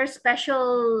 Their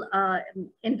special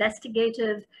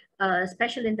investigative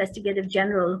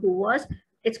general who was,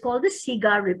 it's called the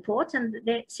CIGAR report, and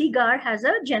the CIGAR has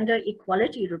a gender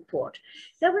equality report.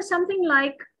 There was something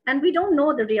like, and we don't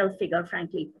know the real figure,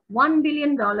 frankly, $1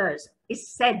 billion is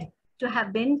said to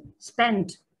have been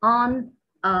spent on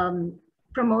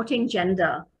promoting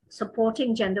gender,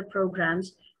 supporting gender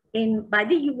programs by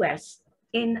the US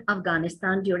in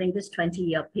Afghanistan during this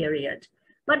 20-year period.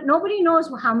 But nobody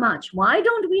knows how much. Why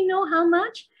don't we know how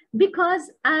much? Because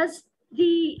as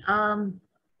the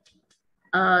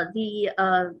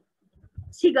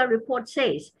CIGAR report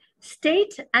says,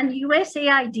 state and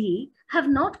USAID have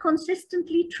not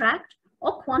consistently tracked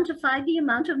or quantified the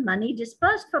amount of money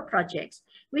dispersed for projects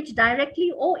which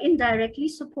directly or indirectly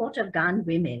support Afghan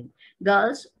women,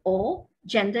 girls, or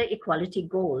gender equality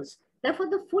goals. Therefore,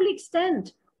 the full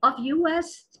extent of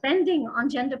US spending on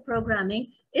gender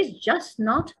programming is just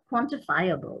not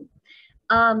quantifiable.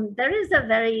 There is a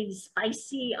very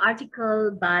spicy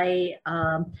article by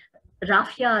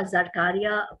Rafia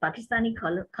Zarkaria, a Pakistani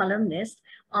columnist,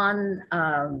 on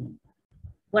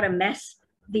what a mess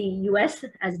the US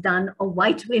has done or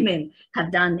white women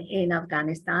have done in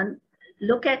Afghanistan.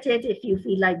 Look at it if you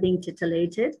feel like being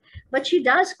titillated. But she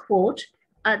does quote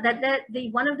that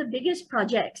one of the biggest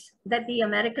projects that the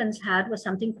Americans had was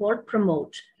something called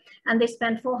Promote. And they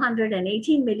spent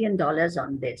 $418 million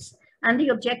on this. And the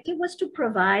objective was to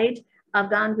provide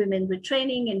Afghan women with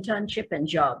training, internship, and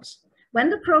jobs. When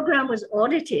the program was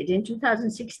audited in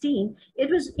 2016, it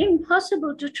was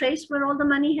impossible to trace where all the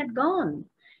money had gone.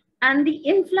 And the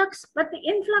influx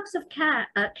of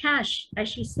cash, as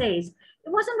she says, it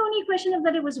wasn't only a question of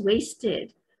that it was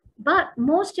wasted, but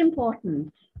most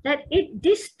important, that it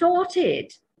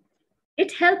distorted,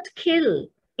 it helped kill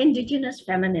indigenous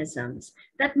feminisms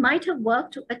that might have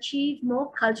worked to achieve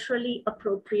more culturally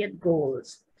appropriate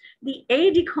goals. The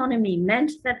aid economy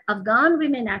meant that Afghan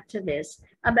women activists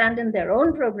abandoned their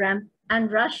own program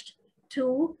and rushed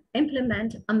to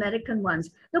implement American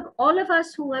ones. Look, all of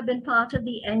us who have been part of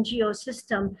the NGO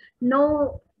system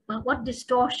know what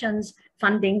distortions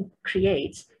funding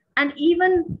creates. And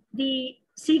even the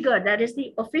SIGAR, that is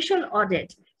the official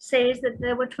audit, says that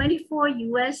there were 24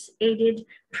 US aided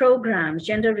programs,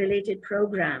 gender-related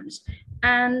programs.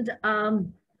 And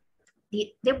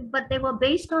but they were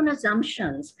based on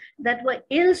assumptions that were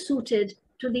ill-suited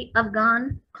to the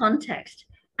Afghan context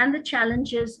and the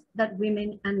challenges that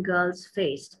women and girls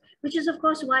faced, which is of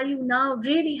course why you now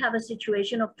really have a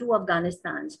situation of two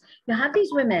Afghanistans. You have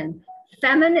these women,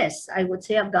 feminists, I would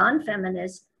say Afghan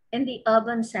feminists, in the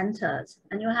urban centers,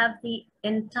 and you have the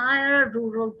entire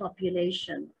rural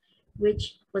population,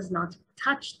 which was not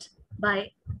touched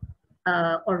by,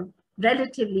 or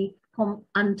relatively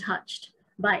untouched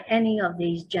by any of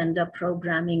these gender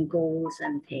programming goals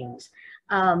and things.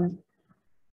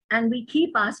 And we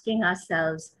keep asking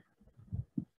ourselves,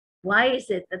 why is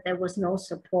it that there was no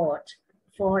support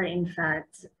for, in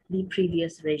fact, the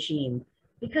previous regime?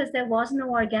 Because there was no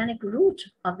organic root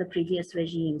of the previous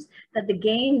regimes, that the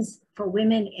gains for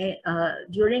women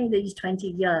during these 20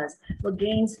 years were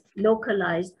gains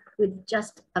localized with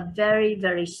just a very,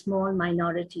 very small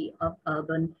minority of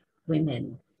urban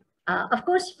women. Of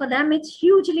course, for them, it's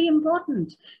hugely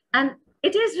important. And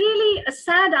it is really a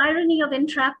sad irony of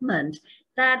entrapment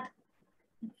that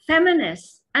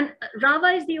feminists, and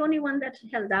Rava is the only one that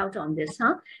held out on this,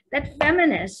 that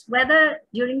feminists, whether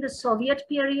during the Soviet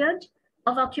period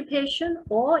of occupation,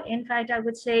 or in fact, I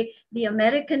would say the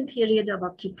American period of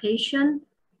occupation,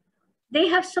 they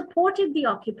have supported the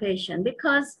occupation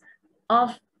because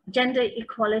of gender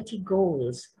equality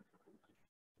goals.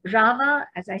 Rava,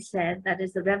 as I said, that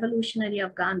is the Revolutionary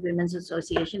Afghan Women's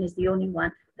Association, is the only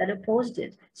one that opposed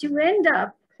it. So you end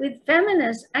up with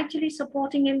feminists actually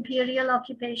supporting imperial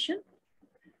occupation.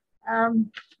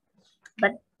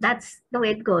 But that's the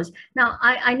way it goes. Now,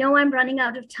 I know I'm running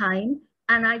out of time,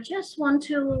 and I just want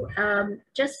to,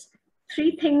 just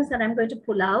three things that I'm going to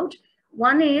pull out.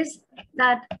 One is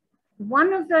that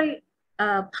one of the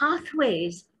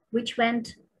pathways which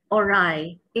went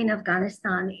awry in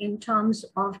Afghanistan in terms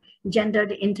of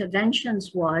gendered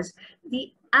interventions was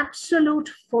the absolute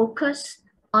focus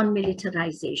on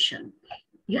militarization.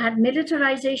 You had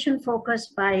militarization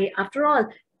focused by, after all,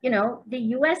 you know, the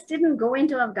US didn't go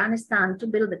into Afghanistan to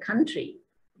build the country.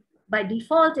 By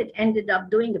default, it ended up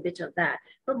doing a bit of that.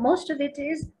 But most of it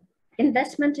is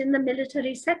investment in the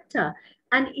military sector.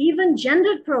 And even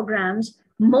gendered programs,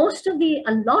 a lot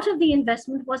of the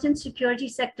investment was in security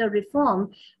sector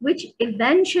reform, which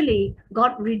eventually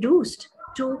got reduced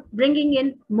to bringing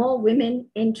in more women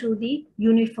into the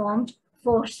uniformed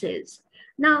forces.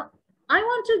 Now, I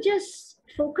want to just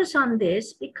focus on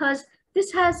this because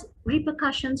this has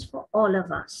repercussions for all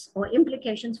of us, or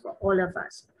implications for all of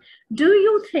us. Do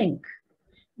you think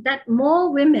that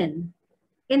more women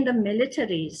in the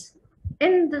militaries,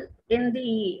 in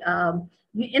the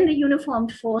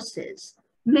uniformed forces,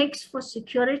 makes for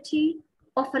security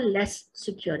or for less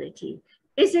security?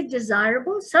 Is it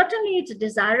desirable? Certainly it's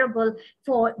desirable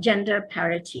for gender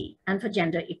parity and for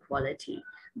gender equality.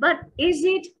 But is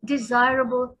it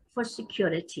desirable for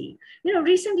security? You know,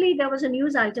 recently there was a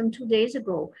news item 2 days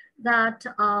ago that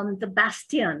the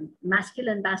bastion,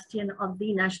 masculine bastion of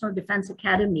the National Defense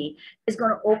Academy is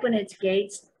going to open its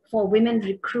gates for women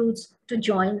recruits to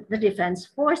join the defense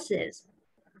forces.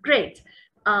 Great.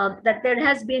 That there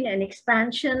has been an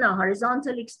expansion, a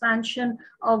horizontal expansion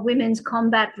of women's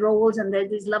combat roles. And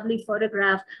there's this lovely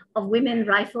photograph of women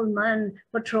riflemen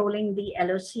patrolling the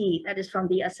LOC, that is from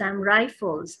the Assam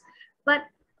Rifles. But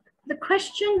the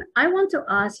question I want to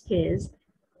ask is,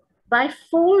 by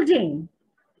folding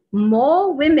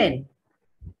more women,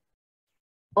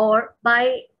 or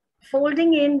by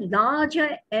folding in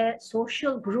larger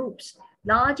social groups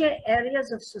larger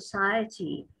areas of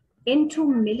society into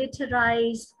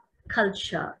militarized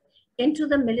culture, into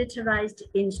the militarized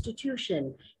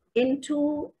institution,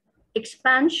 into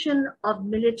expansion of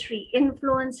military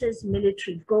influences,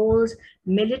 military goals,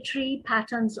 military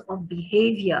patterns of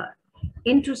behavior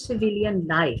into civilian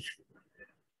life.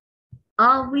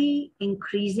 Are we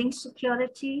increasing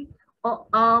security or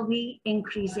are we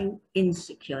increasing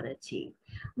insecurity?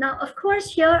 Now, of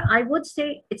course, here I would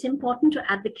say it's important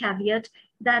to add the caveat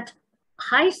that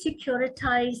high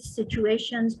securitized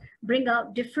situations bring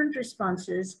out different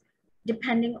responses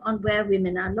depending on where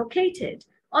women are located.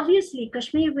 Obviously,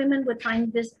 Kashmir women would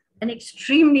find this an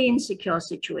extremely insecure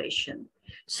situation.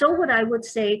 So would, I would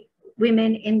say,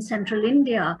 women in central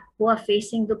India who are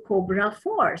facing the Cobra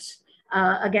force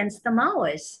against the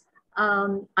Maoists.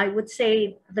 I would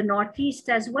say the Northeast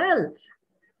as well.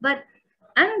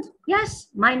 And yes,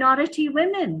 minority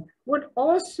women would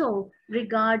also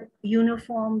regard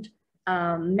uniformed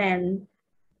men,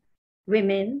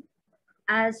 women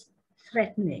as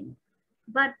threatening.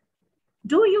 But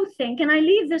do you think, and I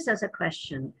leave this as a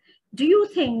question, do you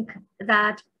think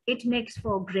that it makes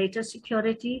for greater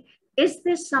security? Is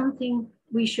this something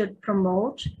we should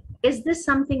promote? Is this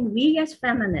something we as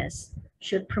feminists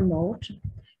should promote?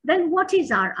 Then what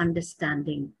is our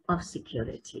understanding of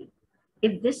security?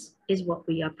 If this is what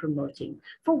we are promoting.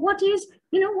 For what is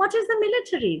the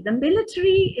military? The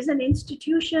military is an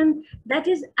institution that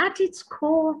is at its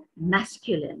core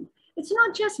masculine. It's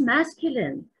not just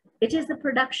masculine. It is the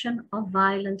production of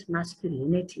violent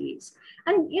masculinities.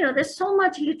 And there's so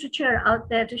much literature out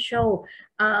there to show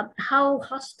how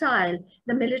hostile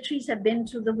the militaries have been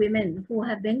to the women who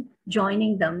have been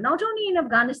joining them, not only in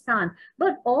Afghanistan,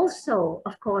 but also,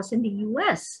 of course, in the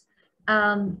US.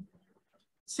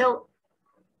 So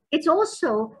it's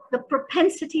also the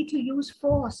propensity to use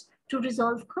force to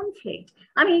resolve conflict.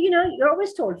 I mean, you're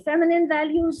always told feminine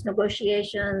values,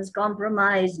 negotiations,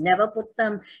 compromise, never put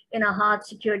them in a hard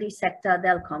security sector.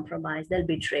 They'll compromise, they'll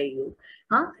betray you.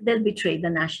 They'll betray the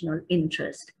national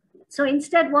interest. So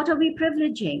instead, what are we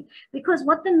privileging? Because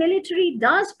what the military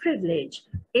does privilege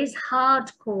is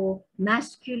hardcore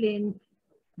masculine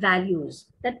values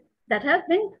that have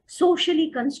been socially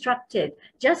constructed,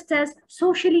 just as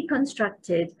socially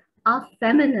constructed are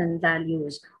feminine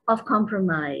values of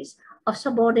compromise, of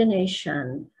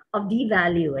subordination, of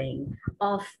devaluing,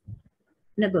 of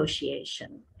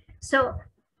negotiation. So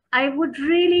I would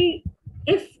really,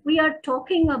 if we are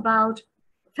talking about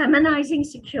feminizing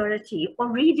security or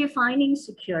redefining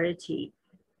security,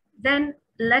 then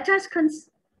let us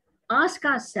ask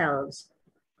ourselves,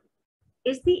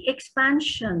 is the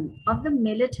expansion of the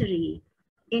military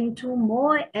into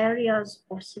more areas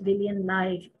of civilian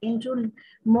life, into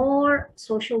more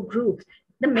social groups,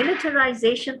 the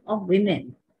militarization of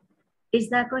women, is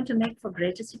that going to make for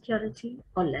greater security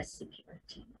or less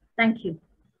security? Thank you.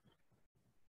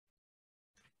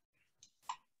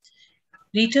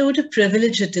 Rita, what a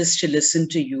privilege it is to listen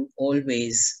to you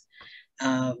always.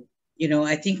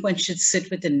 I think one should sit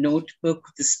with a notebook,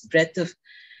 this breadth of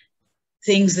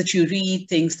things that you read,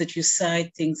 things that you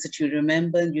cite, things that you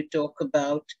remember and you talk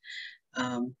about.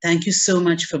 Thank you so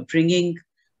much for bringing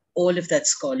all of that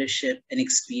scholarship and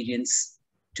experience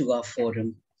to our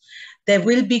forum. There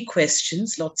will be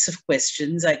questions, lots of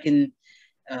questions.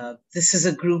 This is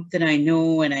a group that I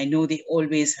know, and I know they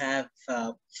always have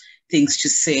things to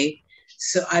say.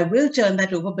 So I will turn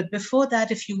that over. But before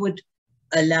that, if you would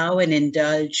allow and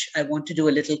indulge, I want to do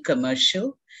a little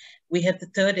commercial. We have the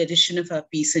 3rd edition of our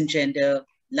Peace and Gender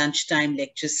Lunchtime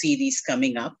Lecture Series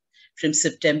coming up from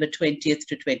September 20th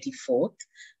to 24th,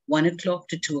 1 o'clock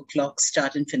to 2 o'clock,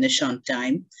 start and finish on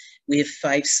time. We have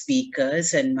 5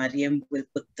 speakers, and Mariam will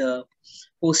put the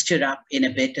poster up in a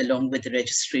bit along with the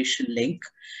registration link.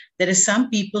 There are some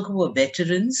people who are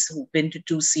veterans who've been to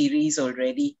 2 series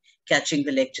already catching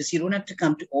the lectures. You don't have to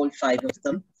come to all 5 of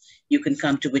them. You can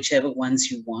come to whichever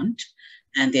ones you want,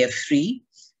 and they're free.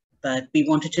 But we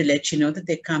wanted to let you know that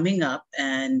they're coming up,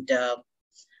 and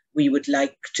we would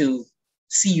like to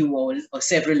see you all, or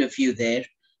several of you there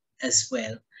as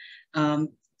well.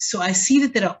 So I see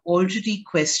that there are already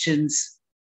questions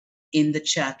in the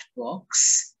chat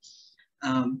box.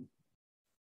 The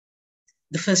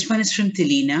first one is from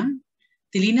Tilina.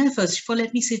 Tilina, first of all,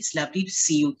 let me say it's lovely to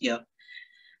see you here.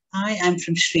 Hi, I'm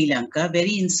from Sri Lanka.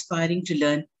 Very inspiring to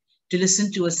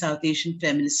listen to a South Asian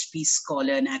feminist peace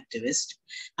scholar and activist.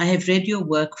 I have read your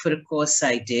work for a course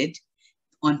I did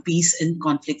on peace and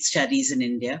conflict studies in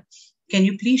India. Can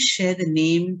you please share the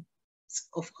name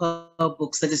of her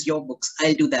books, that is your books?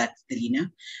 I'll do that,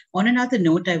 Delina. On another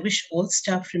note, I wish all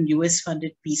staff from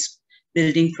US-funded peace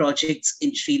building projects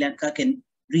in Sri Lanka can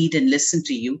read and listen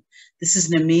to you. This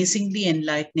is an amazingly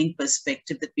enlightening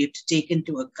perspective that we have to take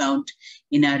into account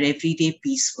in our everyday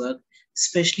peace work,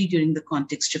 especially during the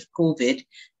context of COVID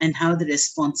and how the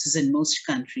responses in most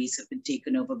countries have been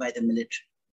taken over by the military.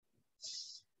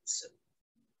 So,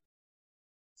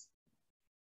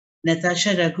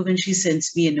 Natasha Raghuvanshi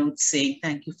sends me a note saying,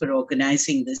 thank you for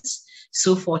organizing this.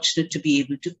 So fortunate to be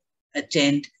able to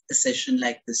attend a session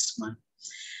like this one.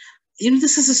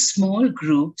 This is a small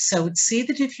group, so I would say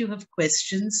that if you have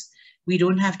questions, we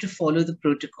don't have to follow the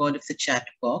protocol of the chat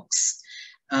box.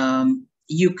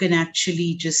 You can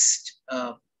actually just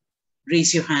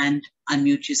raise your hand,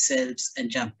 unmute yourselves and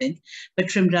jump in.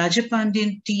 But from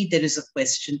Rajapandian T, there is a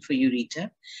question for you, Rita.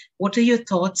 What are your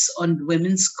thoughts on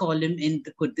women's column in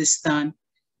the Kurdistan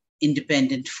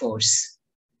Independent Force?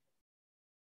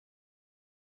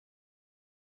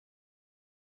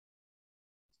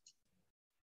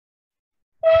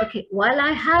 Okay, while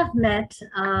I have met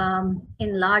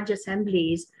in large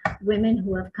assemblies women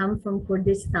who have come from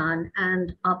Kurdistan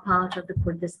and are part of the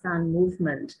Kurdistan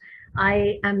movement,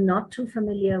 I am not too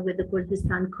familiar with the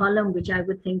Kurdistan column, which I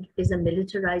would think is a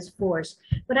militarized force.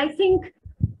 But I think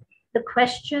the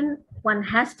question one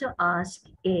has to ask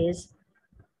is,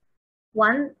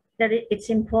 one, that it's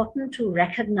important to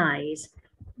recognize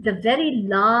the very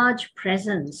large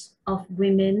presence of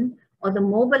women or the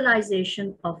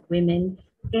mobilization of women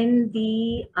in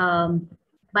the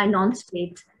by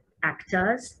non-state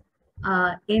actors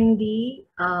in the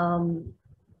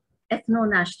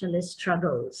ethno-nationalist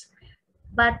struggles.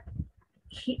 But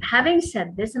having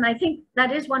said this, and I think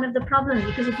that is one of the problems,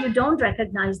 because if you don't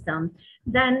recognize them,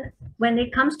 then when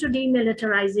it comes to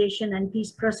demilitarization and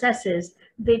peace processes,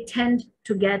 they tend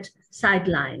to get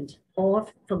sidelined or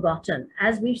forgotten,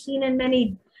 as we've seen in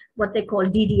many what they call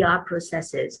DDR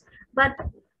processes. But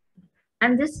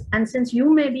and since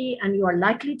you may be, and you are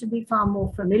likely to be far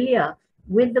more familiar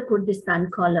with the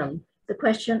Kurdistan column, the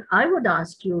question I would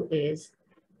ask you is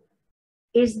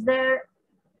there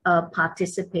a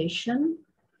participation?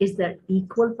 Is there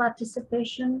equal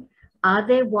participation? Are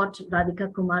they what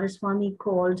Radhika Kumaraswamy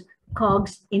called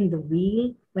cogs in the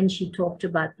wheel when she talked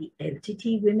about the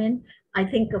LTT women? I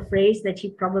think a phrase that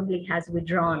she probably has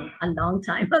withdrawn a long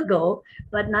time ago,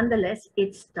 but nonetheless,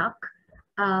 it stuck.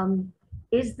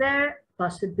 Is there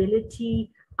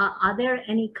possibility? Are there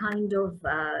any kind of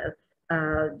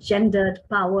gendered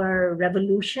power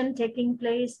revolution taking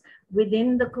place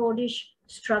within the Kurdish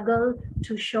struggle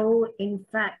to show, in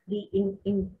fact, the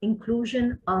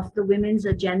inclusion of the women's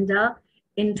agenda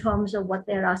in terms of what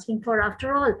they're asking for?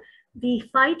 After all, the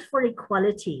fight for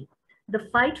equality, the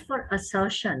fight for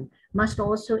assertion must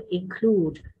also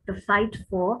include the fight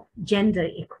for gender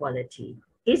equality.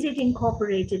 Is it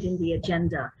incorporated in the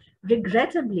agenda?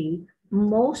 Regrettably,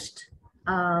 most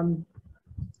of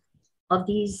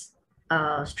these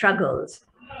struggles,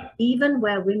 even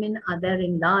where women are there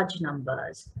in large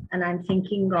numbers, and I'm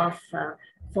thinking of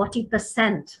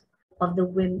 40% of the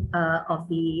women of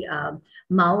the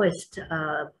Maoist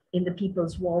in the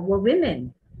People's War were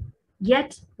women.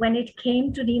 Yet when it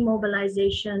came to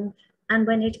demobilization and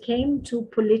when it came to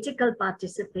political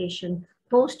participation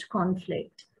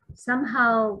post-conflict,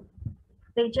 somehow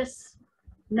they just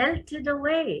melted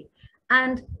away.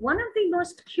 And one of the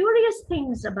most curious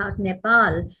things about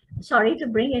Nepal, sorry to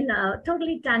bring in a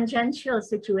totally tangential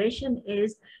situation,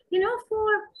 is, for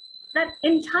that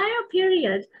entire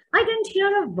period, I didn't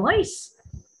hear a voice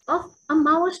of a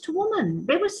Maoist woman.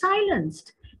 They were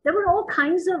silenced. There were all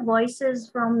kinds of voices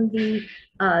from the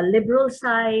liberal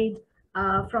side,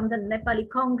 from the Nepali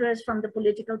Congress, from the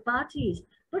political parties.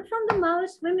 But from the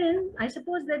Maoist women, I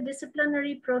suppose their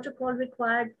disciplinary protocol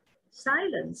required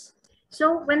silence.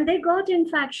 So when they got, in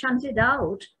fact, shunted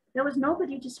out, there was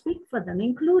nobody to speak for them,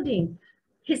 including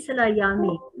Hisla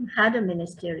Yami, who had a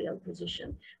ministerial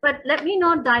position. But let me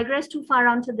not digress too far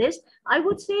onto this. I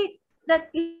would say that,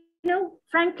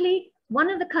 frankly, one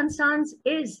of the concerns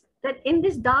is that in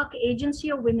this dark agency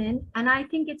of women, and I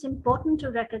think it's important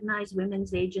to recognize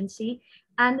women's agency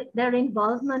and their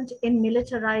involvement in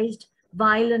militarized,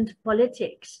 violent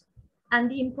politics, and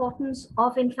the importance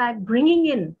of, in fact, bringing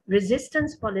in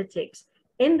resistance politics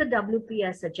in the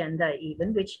WPS agenda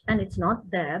even, and it's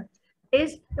not there,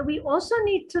 is that we also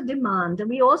need to demand, and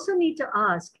we also need to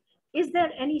ask, is there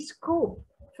any scope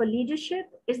for leadership?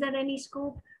 Is there any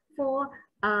scope for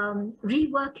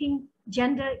reworking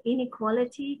gender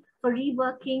inequality, for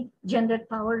reworking gendered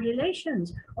power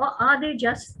relations? Or are they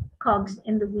just cogs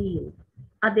in the wheel?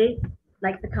 Are they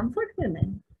like the comfort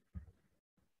women?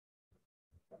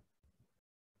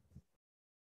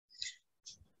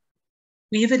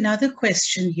 We have another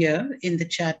question here in the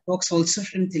chat box, also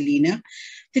from Delina.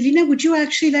 Delina, would you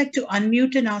actually like to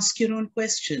unmute and ask your own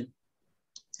question?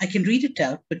 I can read it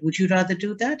out, but would you rather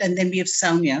do that? And then we have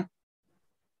Soumya.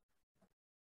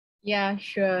 Yeah,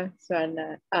 sure,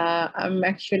 Swarna. I'm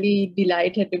actually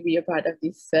delighted to be a part of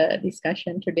this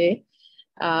discussion today.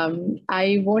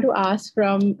 I want to ask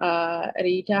from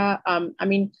Rita.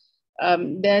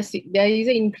 There is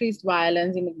an increased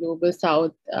violence in the global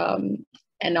south.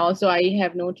 And also I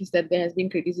have noticed that there has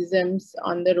been criticisms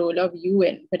on the role of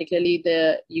UN, particularly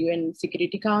the UN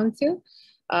Security Council,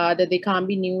 that they can't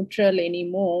be neutral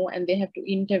anymore and they have to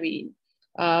intervene.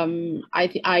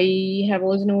 I have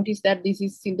also noticed that this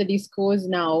is in the discourse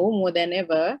now more than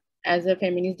ever as a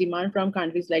feminist demand from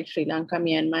countries like Sri Lanka,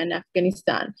 Myanmar, and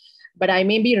Afghanistan. But I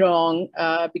may be wrong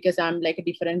because I'm like a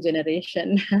different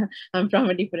generation. I'm from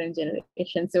a different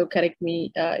generation, so correct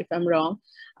me if I'm wrong.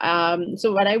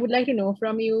 So what I would like to know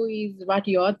from you is what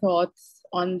your thoughts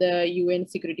on the UN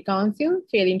Security Council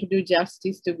failing to do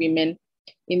justice to women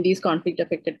in these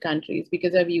conflict-affected countries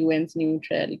because of UN's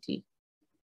neutrality.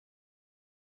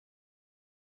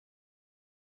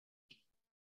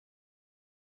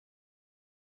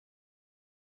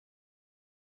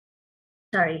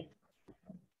 Sorry.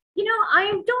 You know,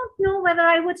 I don't know whether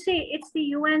I would say it's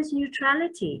the UN's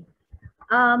neutrality.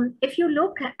 If you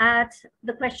look at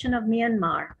the question of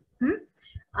Myanmar,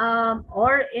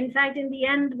 or in fact, in the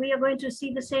end, we are going to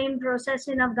see the same process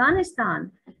in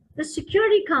Afghanistan. The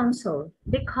Security Council,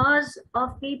 because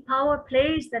of the power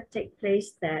plays that take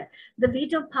place there, the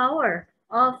veto power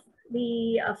of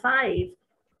the five,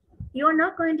 you are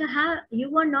not going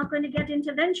to get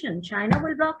intervention. China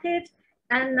will block it.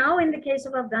 And now in the case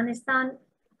of Afghanistan,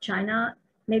 China,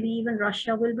 maybe even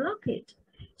Russia will block it.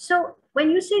 So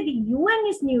when you say the UN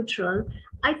is neutral,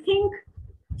 I think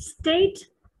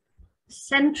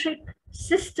state-centric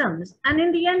systems, and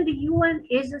in the end, the UN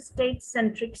is a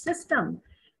state-centric system.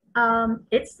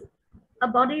 It's a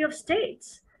body of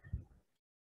states.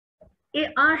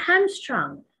 Are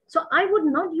hamstrung. So I would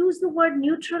not use the word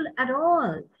neutral at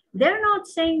all. They're not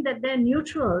saying that they're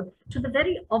neutral to the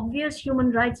very obvious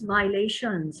human rights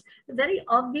violations, the very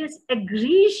obvious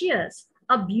egregious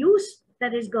abuse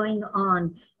that is going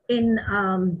on in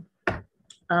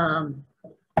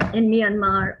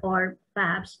Myanmar, or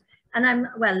perhaps, and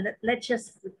let's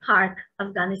just park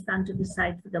Afghanistan to the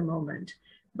side for the moment.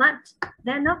 But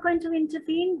they're not going to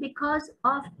intervene because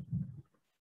of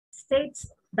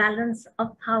states' balance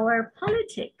of power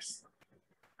politics.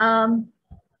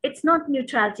 It's not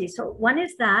neutrality. So one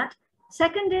is that.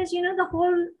 Second is, the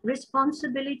whole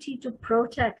responsibility to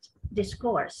protect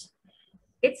discourse.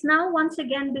 It's now once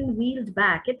again been wheeled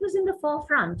back. It was in the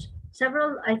forefront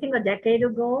I think a decade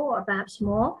ago or perhaps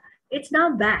more. It's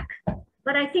now back.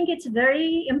 But I think it's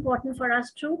very important for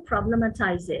us to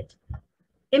problematize it.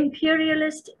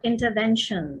 Imperialist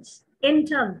interventions,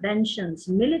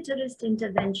 militarist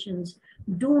interventions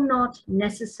do not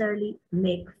necessarily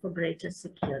make for greater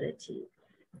security.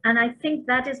 And I think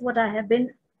that is what I have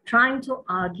been trying to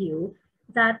argue,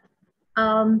 that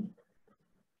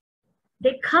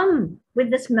they come with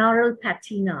this moral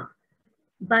patina.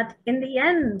 But in the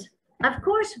end, of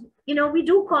course, we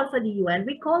do call for the UN.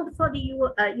 We called for the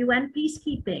UN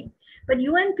peacekeeping. But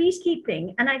UN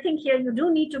peacekeeping, and I think here you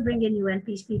do need to bring in UN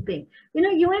peacekeeping.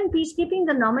 UN peacekeeping,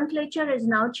 the nomenclature is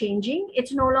now changing.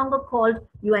 It's no longer called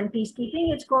UN peacekeeping.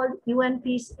 It's called UN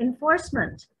peace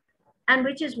enforcement. And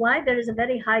which is why there is a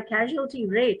very high casualty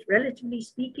rate, relatively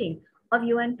speaking, of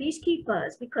UN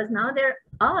peacekeepers, because now they're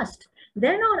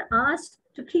not asked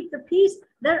to keep the peace,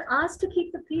 they're asked to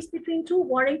keep the peace between two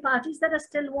warring parties that are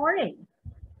still warring,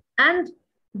 and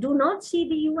do not see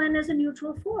the UN as a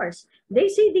neutral force. They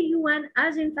see the UN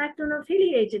as, in fact, an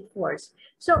affiliated force.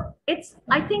 So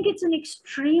I think it's an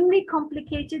extremely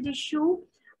complicated issue.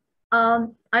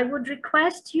 I would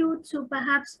request you to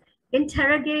perhaps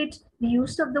interrogate the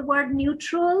use of the word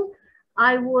neutral.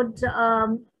 I would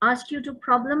ask you to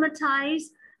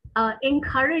problematize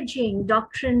encouraging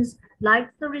doctrines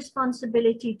like the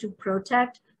responsibility to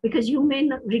protect, because you may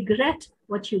not regret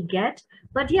what you get.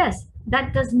 But yes,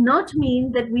 that does not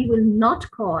mean that we will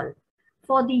not call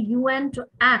for the UN to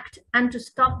act and to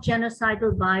stop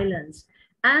genocidal violence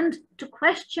and to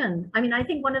question. I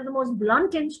think one of the most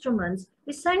blunt instruments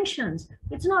is sanctions.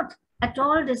 It's not at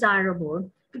all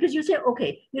desirable, because you say,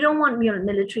 okay, you don't want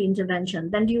military intervention,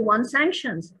 then do you want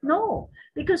sanctions? No,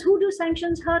 because who do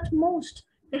sanctions hurt most?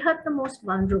 They hurt the most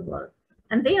vulnerable,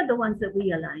 and they are the ones that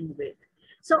we align with.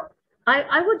 So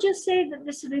I would just say that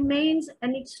this remains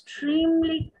an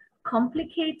extremely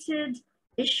complicated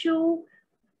issue.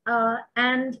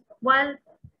 And while,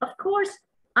 of course,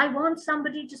 I want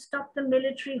somebody to stop the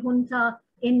military junta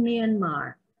in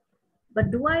Myanmar,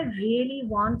 but do I really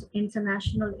want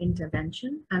international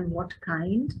intervention, and what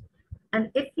kind? And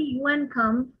if the UN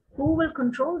come, who will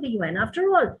control the UN? After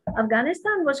all,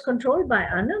 Afghanistan was controlled by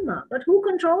UNAMA, but who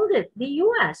controlled it? The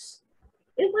US.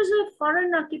 It was a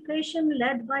foreign occupation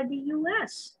led by the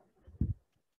US.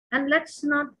 And let's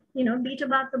not, beat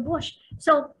about the bush.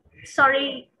 So,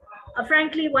 sorry,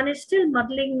 frankly, one is still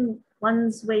muddling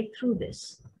one's way through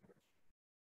this.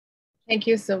 Thank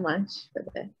you so much for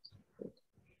that.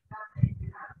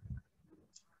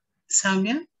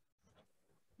 Soumya?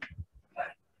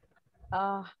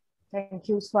 Thank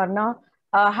you, Swarna.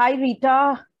 Hi,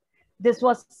 Rita. This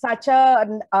was such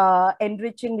an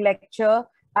enriching lecture.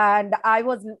 And I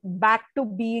was back to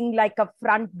being like a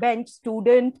front bench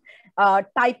student,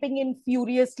 typing in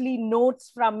furiously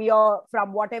notes from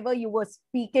whatever you were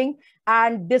speaking.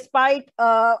 And despite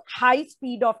high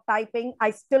speed of typing,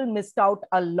 I still missed out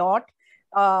a lot.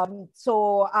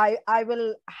 So I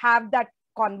will have that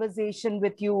conversation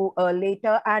with you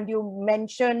later. And you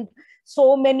mentioned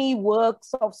so many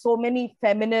works of so many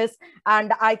feminists,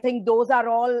 and I think those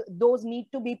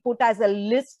need to be put as a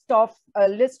list for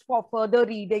further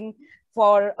reading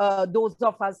for those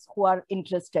of us who are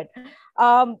interested.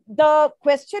 The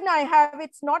question I have,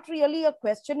 it's not really a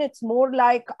question, it's more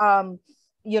like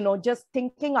just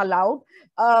thinking aloud.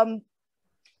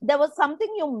 There was something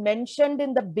you mentioned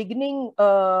in the beginning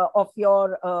of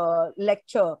your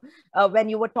lecture when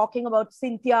you were talking about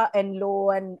Cynthia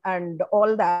Enloe and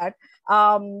all that.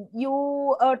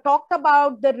 You talked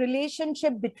about the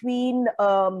relationship between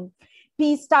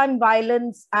peacetime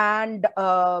violence and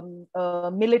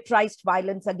militarized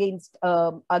violence against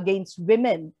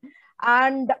women.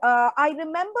 And I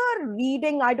remember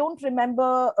reading, I don't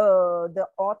remember the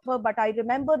author, but I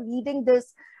remember reading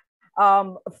this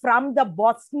from the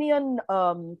Bosnian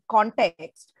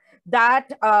context,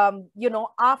 that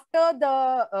after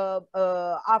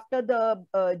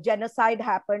the genocide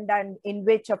happened, and in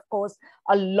which, of course,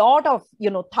 a lot of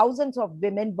thousands of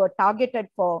women were targeted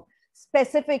for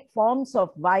specific forms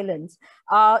of violence,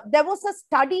 there was a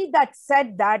study that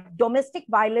said that domestic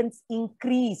violence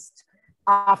increased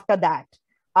after that,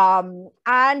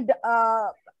 and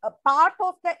a part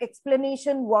of the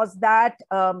explanation was that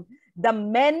the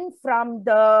men from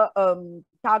the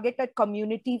targeted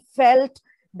community felt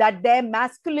that their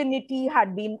masculinity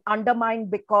had been undermined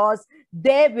because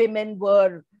their women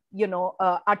were,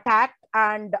 attacked,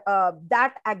 and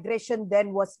that aggression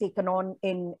then was taken on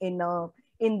in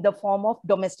the form of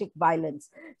domestic violence.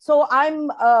 So I'm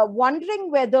wondering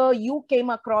whether you came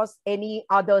across any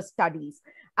other studies.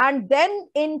 And then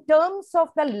in terms of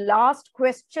the last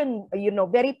question,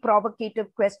 very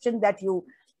provocative question that you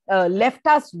left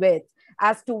us with,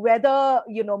 as to whether,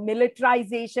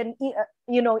 militarization,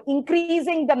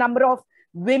 increasing the number of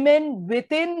women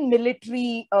within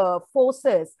military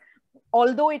forces,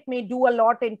 although it may do a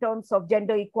lot in terms of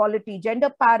gender equality, gender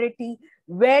parity,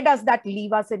 where does that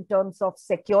leave us in terms of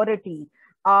security?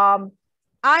 I'm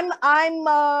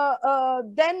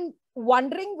then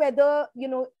wondering whether,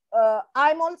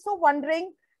 I'm also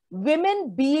wondering,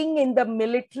 women being in the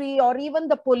military or even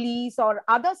the police or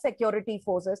other security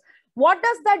forces, what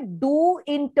does that do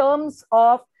in terms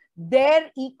of their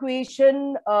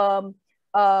equation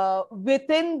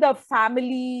within the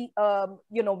family,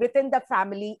 within the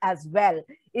family as well?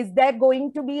 Is there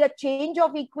going to be a change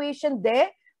of equation there,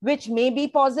 which may be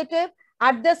positive?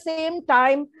 At the same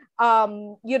time,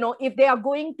 if they are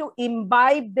going to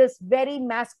imbibe this very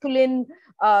masculine,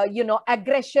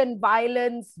 aggression,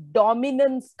 violence,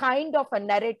 dominance kind of a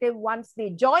narrative once they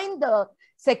join the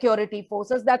security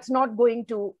forces, that's not going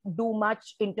to do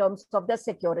much in terms of the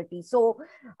security. So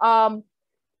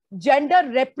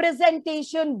gender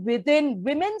representation within,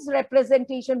 women's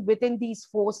representation within these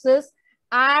forces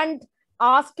and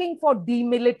asking for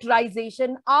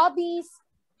demilitarization, are these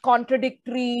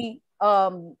contradictory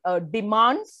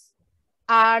demands?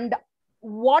 And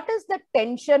what is the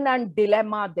tension and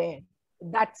dilemma there?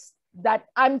 That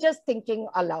I'm just thinking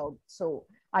aloud. So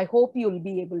I hope you'll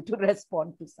be able to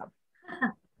respond to some.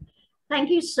 Thank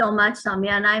you so much,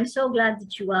 Soumya. And I'm so glad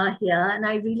that you are here. And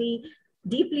I really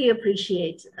deeply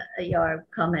appreciate your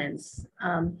comments.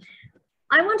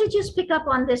 I want to just pick up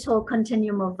on this whole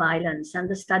continuum of violence and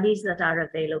the studies that are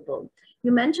available.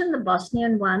 You mentioned the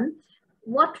Bosnian one.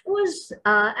 What was,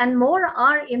 and more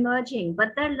are emerging,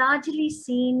 but they're largely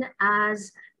seen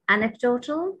as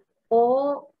anecdotal,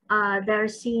 or they're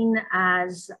seen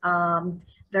as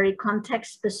very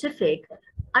context specific.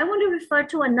 I want to refer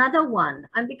to another one,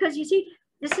 and because you see,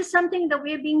 this is something that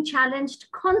we're being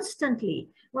challenged constantly.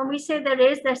 When we say there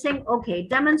is, they're saying, okay,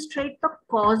 demonstrate the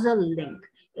causal link.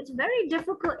 It's very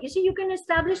difficult. You see, you can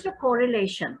establish a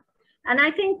correlation. And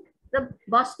I think the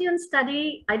Boston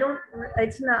study,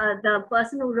 it's not, the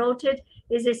person who wrote it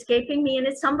is escaping me, and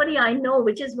it's somebody I know,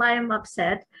 which is why I'm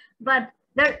upset. But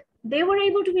they were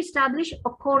able to establish a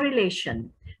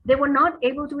correlation. They were not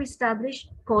able to establish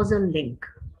causal link.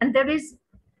 And there is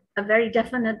a very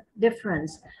definite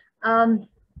difference.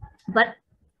 But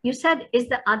you said,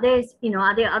 are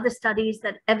there other studies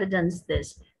that evidence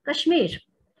this? Kashmir,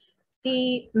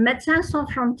 the Médecins Sans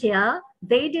Frontières,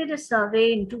 they did a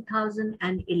survey in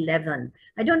 2011.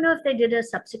 I don't know if they did a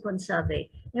subsequent survey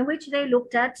in which they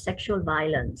looked at sexual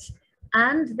violence.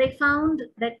 And they found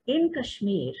that in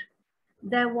Kashmir,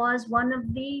 there was one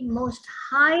of the most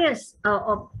highest,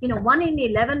 1 in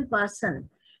 11 person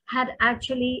had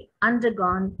actually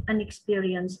undergone an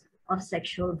experience of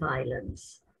sexual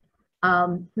violence.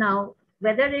 Now,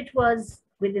 whether it was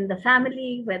within the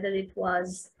family, whether it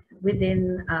was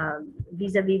within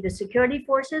vis-a-vis the security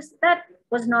forces, that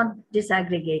was not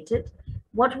disaggregated.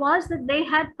 What was that they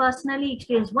had personally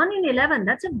experienced? 1 in 11,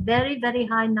 that's a very, very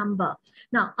high number.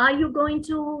 Now, are you going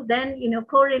to then,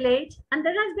 correlate? And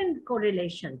there has been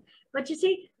correlation. But you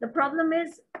see, the problem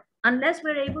is, unless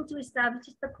we're able to establish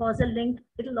the causal link,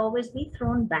 it'll always be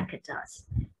thrown back at us.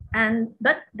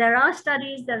 But there are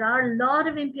studies, there are a lot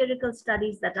of empirical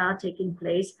studies that are taking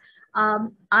place.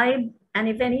 And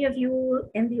if any of you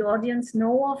in the audience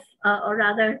know of, or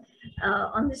rather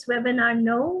on this webinar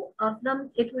know of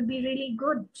them, it would be really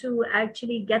good to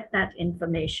actually get that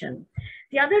information.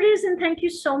 The other reason, thank you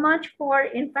so much for,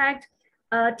 in fact,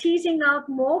 teasing out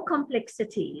more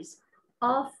complexities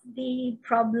of the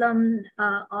problem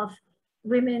of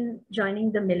women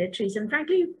joining the militaries. And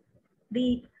frankly,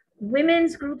 the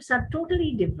women's groups are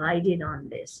totally divided on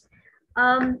this.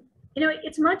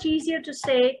 It's much easier to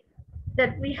say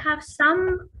that we have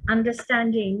some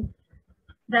understanding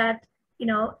that,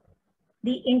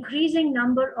 the increasing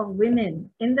number of women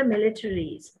in the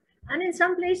militaries, and in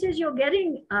some places you're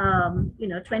getting, 20%,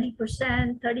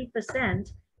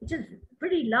 30%, which is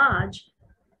pretty large,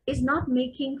 is not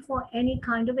making for any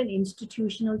kind of an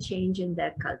institutional change in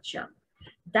their culture.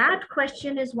 That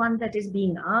question is one that is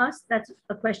being asked. That's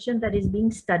a question that is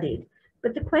being studied.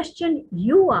 But the question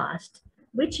you asked,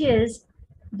 which is,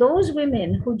 those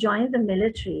women who join the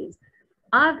militaries,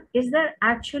 is there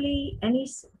actually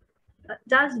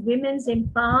does women's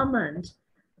empowerment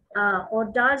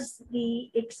or does the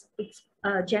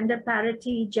gender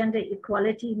parity, gender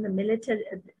equality in the military,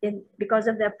 because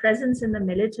of their presence in the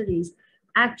militaries,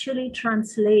 actually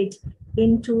translate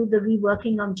into the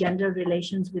reworking of gender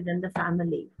relations within the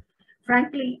family?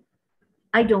 Frankly,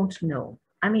 I don't know.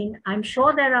 I mean, I'm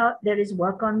sure there is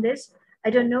work on this. I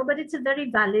don't know, but it's a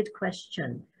very valid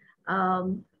question.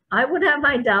 I would have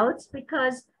my doubts,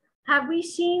 because have we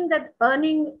seen that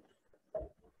earning?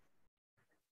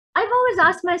 I've always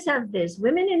asked myself this: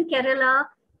 women in Kerala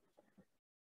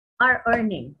are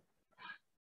earning,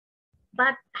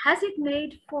 but has it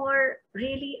made for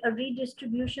really a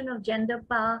redistribution of gender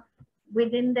power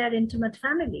within their intimate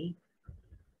family?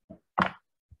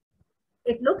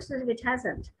 It looks as if it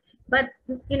hasn't. But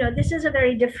this is a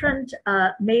very different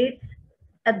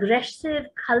aggressive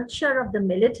culture of the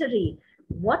military.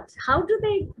 How do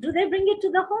they bring it to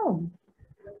the home?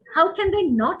 How can they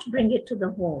not bring it to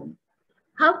the home?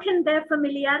 How can their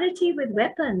familiarity with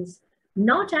weapons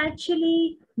not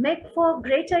actually make for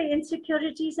greater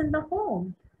insecurities in the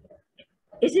home?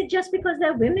 Is it just because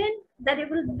they're women that it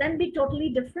will then be totally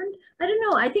different? I don't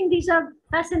know. I think these are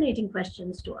fascinating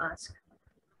questions to ask.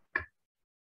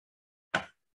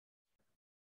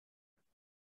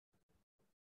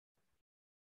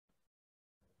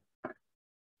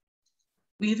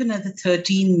 We have another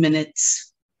 13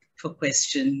 minutes for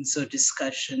questions or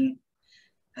discussion,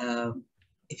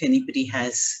 if anybody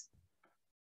has.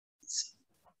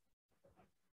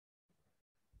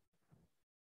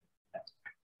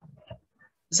 I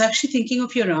was actually thinking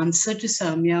of your answer to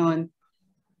Soumya on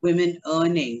women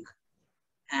earning,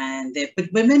 but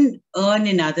women earn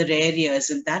in other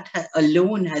areas, and that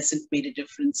alone hasn't made a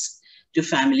difference to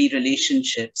family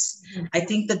relationships. Mm-hmm. I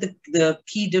think that the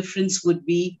key difference would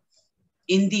be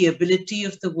in the ability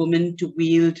of the woman to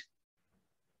wield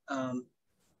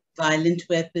violent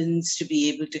weapons, to be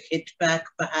able to hit back,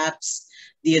 perhaps,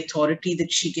 the authority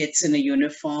that she gets in a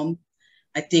uniform.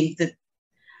 I think that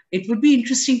it would be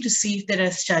interesting to see if there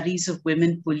are studies of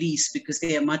women police, because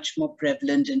they are much more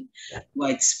prevalent and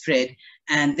widespread.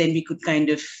 And then we could kind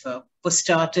of, for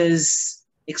starters,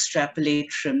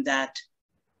 extrapolate from that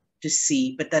to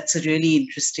see. But that's a really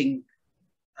interesting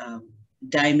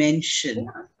dimension.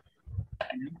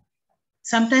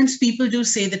 sometimes people do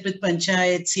say that with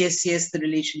panchayats, yes, the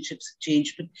relationships have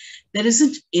changed, but there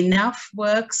isn't enough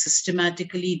work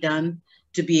systematically done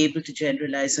to be able to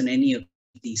generalize on any of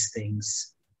these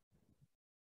things.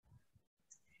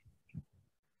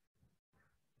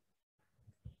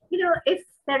 You know, if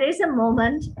there is a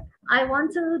moment, I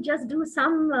want to just do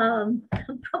some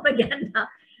propaganda.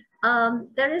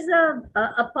 There is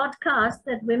a podcast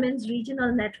that Women's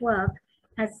Regional Network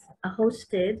has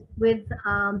hosted with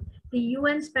the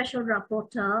UN Special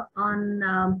Rapporteur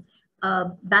on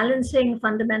balancing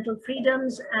fundamental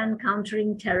freedoms and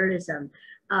countering terrorism.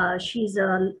 She's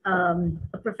a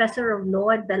professor of law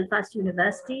at Belfast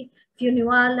University,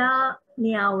 Fionnuala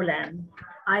Niaulen,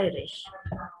 Irish.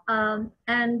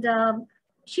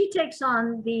 She takes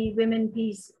on the Women,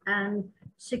 Peace and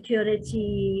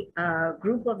Security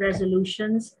group of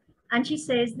resolutions. And she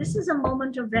says, this is a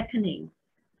moment of reckoning.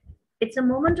 It's a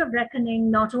moment of reckoning,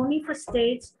 not only for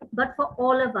states, but for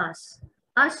all of us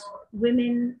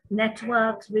women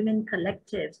networks, women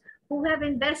collectives, who have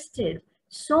invested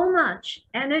so much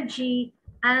energy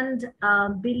and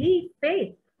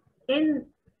faith in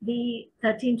the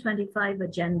 1325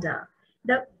 agenda.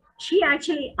 She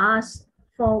actually asked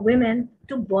for women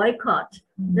to boycott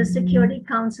the Security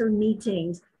Council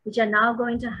meetings, which are now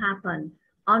going to happen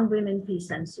on women, peace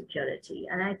and security.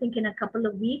 And I think in a couple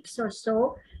of weeks or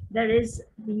so, the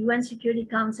UN Security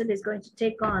Council is going to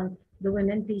take on the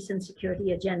women, peace and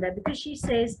security agenda, because she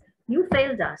says, you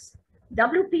failed us.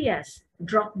 WPS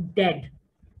dropped dead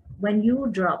when you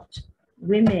dropped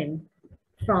women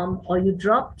from, or you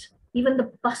dropped even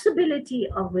the possibility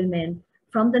of women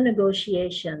from the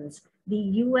negotiations, the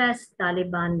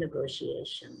US-Taliban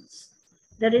negotiations.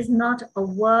 There is not a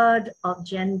word of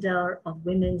gender, of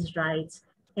women's rights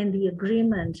in the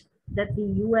agreement that the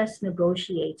US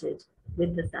negotiated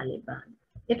with the Taliban.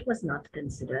 It was not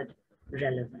considered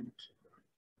relevant.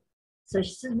 So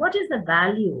she says, what is the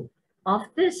value of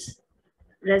this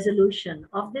resolution,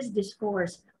 of this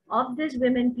discourse, of this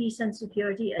women, peace and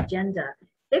security agenda,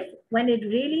 if when it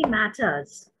really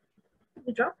matters,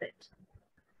 we drop it?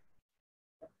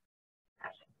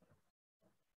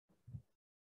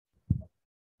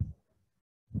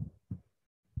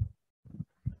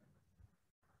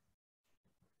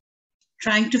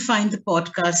 Trying to find the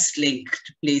podcast link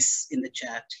to place in the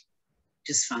chat.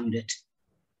 Just found it.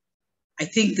 I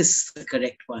think this is the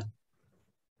correct one.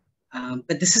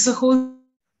 But this is a whole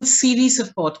series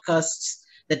of podcasts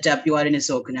that WRN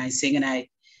is organizing, and I,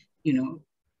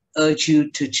 urge you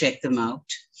to check them out.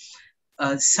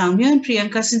 Soumya and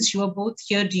Priyanka, since you are both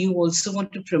here, do you also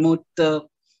want to promote the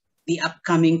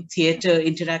upcoming theater,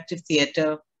 interactive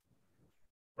theater?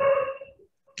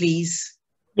 Please.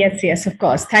 Yes, of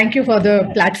course. Thank you for the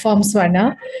platform,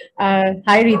 Swarna.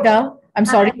 Hi, Rita. I'm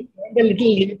sorry a little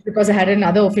late because I had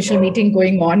another official meeting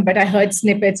going on, but I heard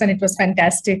snippets and it was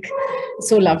fantastic.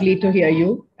 So lovely to hear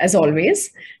you, as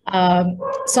always.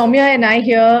 Soumya and I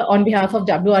here on behalf of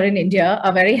WRN India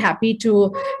are very happy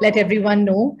to let everyone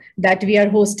know that we are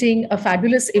hosting a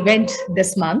fabulous event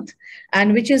this month,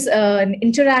 and which is an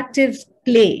interactive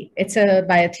play. It's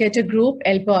by a theatre group,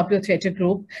 El Pueblo Theatre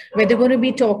Group, where they're going to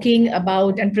be talking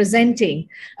about and presenting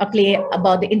a play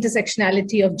about the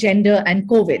intersectionality of gender and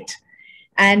COVID.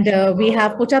 And we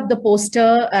have put up the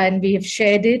poster and we have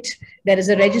shared it. There is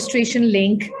a registration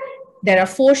link. There are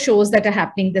 4 shows that are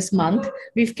happening this month.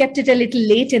 We've kept it a little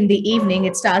late in the evening.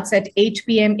 It starts at 8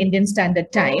 p.m. Indian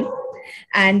Standard Time.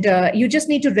 And you just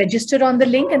need to register on the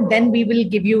link, and then we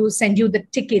will send you the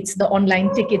tickets, the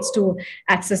online tickets to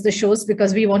access the shows,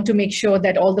 because we want to make sure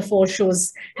that all the 4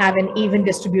 shows have an even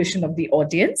distribution of the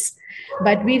audience.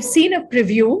 But we've seen a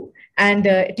preview and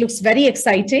it looks very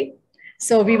exciting.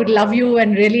 So we would love you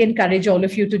and really encourage all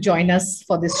of you to join us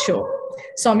for this show.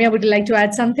 Soumya, would you like to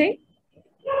add something?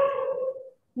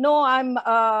 No, I'm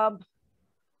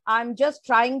just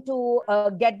trying to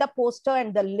get the poster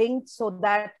and the link so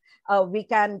that we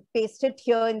can paste it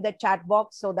here in the chat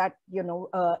box so that,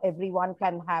 everyone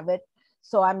can have it.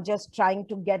 So I'm just trying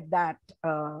to get that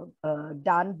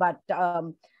done. But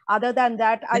other than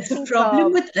that, I think there's a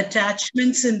problem with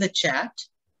attachments in the chat.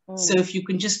 So if you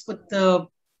can just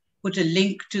put a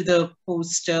link to the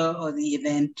poster or the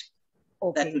event,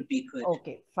 okay, that would be good.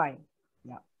 Okay, fine.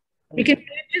 Yeah. You can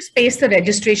just paste the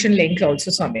registration link also,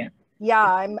 Soumya.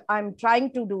 Yeah, I'm trying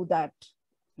to do that.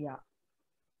 Yeah.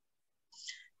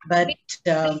 But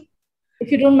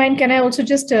if you don't mind, can I also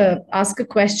just ask a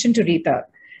question to Rita?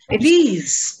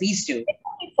 Please do.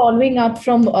 Following up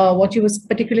from what you was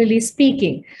particularly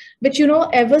speaking, but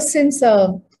ever since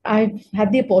I've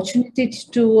had the opportunity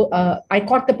to, I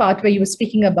caught the part where you were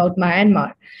speaking about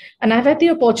Myanmar. And I've had the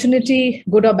opportunity,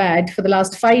 good or bad, for the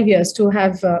last 5 years to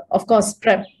have, of course,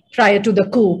 prior to the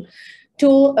coup,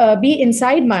 to be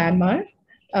inside Myanmar,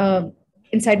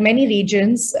 inside many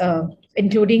regions,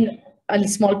 including a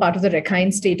small part of the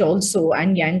Rakhine state also,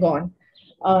 and Yangon,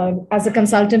 as a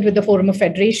consultant with the Forum of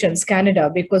Federations, Canada,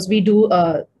 because we do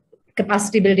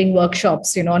capacity building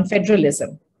workshops, on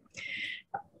federalism,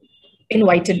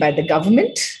 invited by the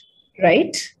government,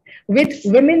 right? With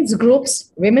women's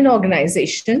groups, women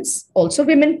organizations, also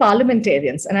women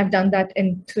parliamentarians. And I've done that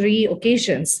in 3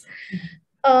 occasions.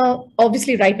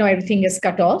 Obviously, right now, everything is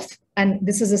cut off. And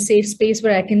this is a safe space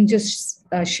where I can just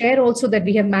share also that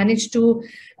we have managed to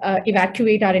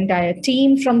evacuate our entire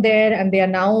team from there. And they are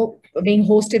now being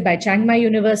hosted by Chiang Mai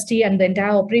University, and the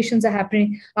entire operations are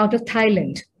happening out of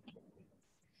Thailand.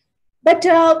 But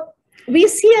we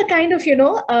see a kind of,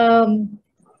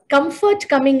 comfort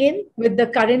coming in with the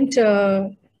current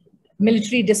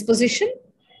military disposition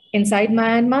inside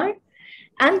Myanmar,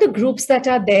 and the groups that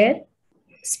are there,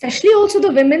 especially also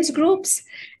the women's groups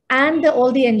and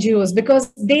all the NGOs,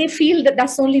 because they feel that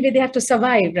that's the only way they have to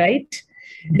survive, right?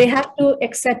 They have to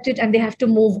accept it and they have to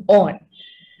move on.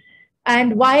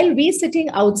 And while we sitting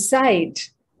outside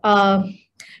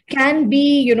can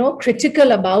be,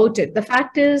 critical about it, the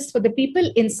fact is, for the people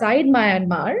inside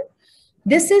Myanmar,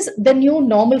 this is the new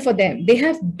normal for them. They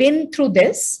have been through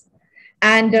this,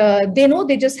 and they know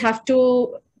they just have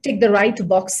to tick the right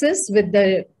boxes with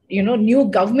the new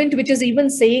government, which is even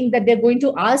saying that they're going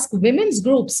to ask women's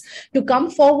groups to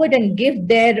come forward and give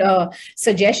their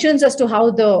suggestions as to how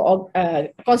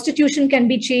the constitution can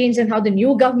be changed and how the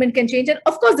new government can change. And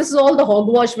of course, this is all the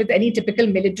hogwash with any typical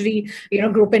military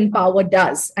group in power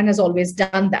does, and has always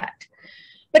done that.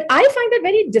 But I find that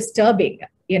very disturbing,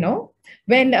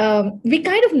 when we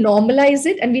kind of normalize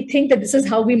it and we think that this is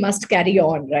how we must carry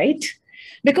on, right?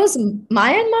 Because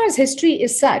Myanmar's history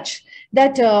is such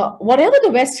that whatever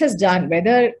the West has done,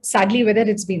 whether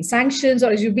it's been sanctions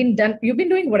or you've been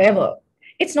doing whatever,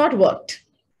 it's not worked.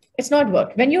 It's not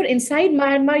worked. When you're inside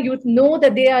Myanmar, you know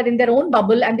that they are in their own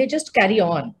bubble and they just carry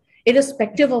on,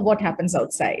 irrespective of what happens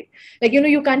outside. Like,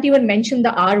 you can't even mention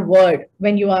the R word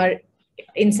when you are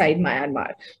inside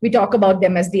Myanmar. We talk about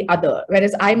them as the other,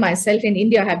 whereas I myself in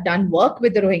India have done work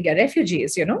with the Rohingya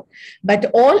refugees, but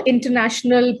all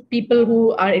international people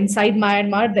who are inside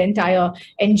Myanmar, the entire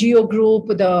NGO group,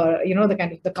 the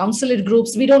kind of the consulate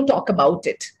groups, we don't talk about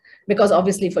it because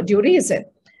obviously for due reason.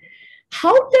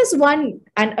 How does one,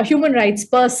 and a human rights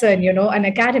person, an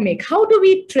academic, how do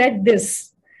we tread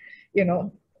this,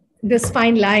 this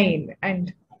fine line?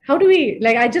 And how do we,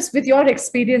 with your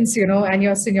experience, and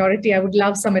your seniority, I would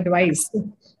love some advice.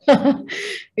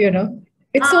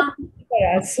 It's so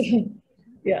for us.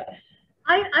 Yeah.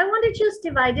 I want to just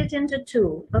divide it into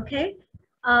 2, okay?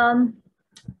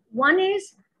 One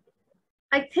is,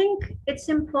 I think it's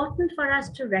important for us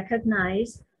to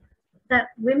recognize that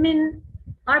women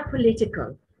are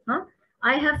political.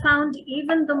 I have found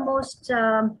even the most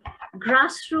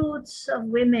grassroots of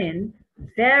women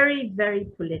very, very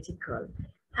political.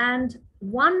 And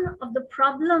one of the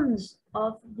problems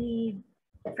of the,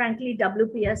 frankly,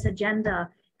 WPS agenda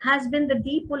has been the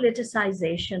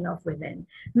depoliticization of women,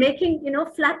 making,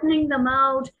 flattening them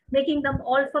out, making them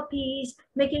all for peace,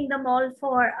 making them all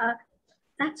for,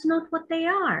 that's not what they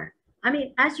are. I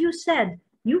mean, as you said,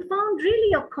 you found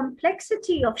really a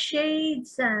complexity of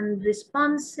shades and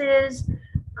responses,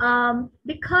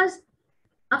 because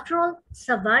after all,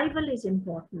 survival is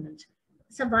important.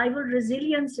 Survival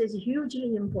resilience is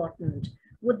hugely important.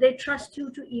 Would they trust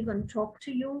you to even talk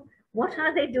to you? What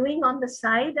are they doing on the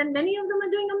side? And many of them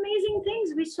are doing amazing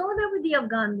things. We saw that with the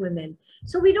Afghan women.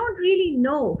 So we don't really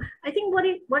know. I think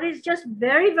what is just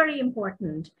very, very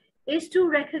important is to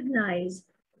recognize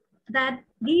that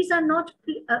these are not,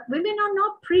 women are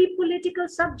not pre-political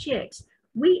subjects.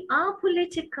 We are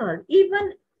political.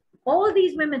 Even all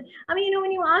these women, I mean,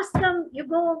 when you ask them, you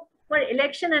go for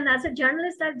election, and as a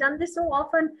journalist, I've done this so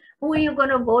often, who are you going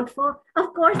to vote for?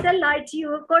 Of course, they'll lie to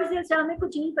you. Of course, they'll say, "Hame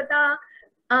kuch nahi pata."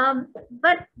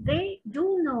 But they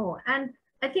do know. And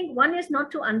I think one is not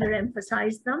to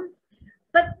underemphasize them.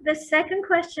 But the second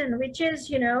question, which is,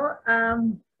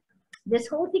 this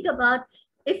whole thing about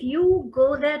if you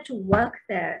go there to work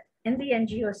there in the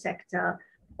NGO sector,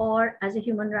 or as a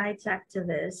human rights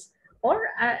activist, or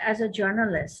as a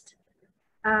journalist,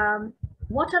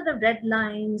 what are the red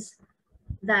lines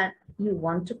that you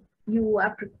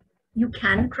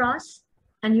can cross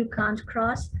and you can't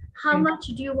cross? How much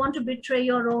do you want to betray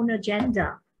your own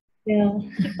agenda? Yeah.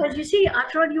 Because you see,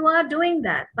 after all, you are doing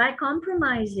that by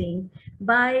compromising,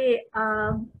 by,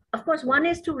 of course, one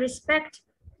is to respect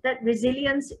that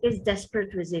resilience is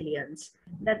desperate resilience,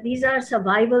 that these are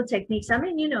survival techniques. I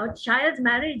mean, you know, child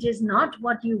marriage is not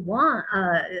what you want,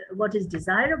 what is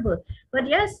desirable. But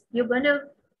yes, you're going to,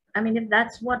 I mean, if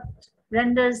that's what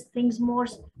renders things more,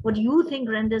 what you think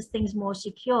renders things more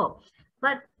secure.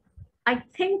 But I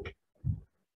think,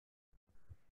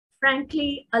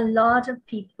 frankly, a lot of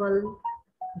people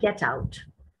get out.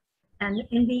 And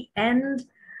in the end,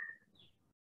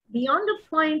 beyond a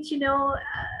point, you know,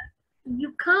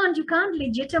 you can't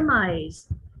legitimize.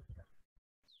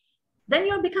 Then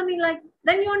you're becoming like,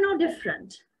 then you're no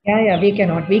different. Yeah, we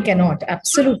cannot,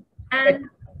 absolutely. And,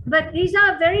 but these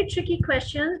are very tricky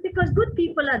questions because good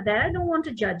people are there. I don't want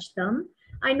to judge them.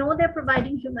 I know they're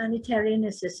providing humanitarian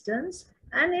assistance.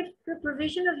 And if the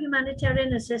provision of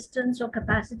humanitarian assistance or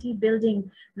capacity building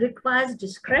requires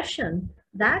discretion,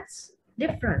 that's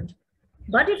different.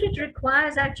 But if it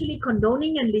requires actually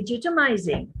condoning and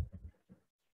legitimizing,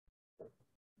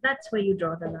 that's where you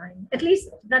draw the line. At least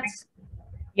that's...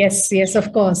 Yes,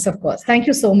 of course. Thank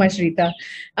you so much, Rita.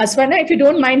 Swarna, if you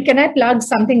don't mind, can I plug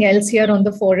something else here on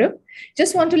the forum?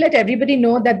 Just want to let everybody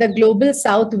know that the Global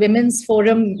South Women's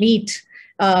Forum meet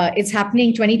is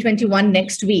happening 2021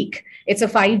 next week. It's a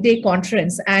 5-day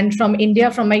conference. And from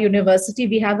India, from my university,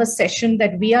 we have a session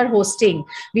that we are hosting.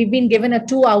 We've been given a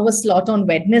 2-hour slot on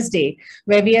Wednesday,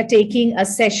 where we are taking a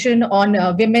session on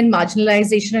women,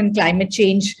 marginalization, and climate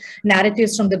change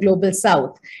narratives from the Global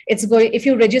South. It's going, if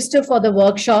you register for the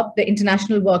workshop, the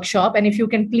international workshop, and if you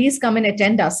can please come and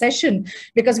attend our session,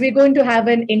 because we're going to have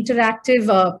an interactive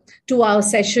 2-hour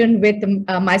session with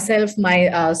myself, my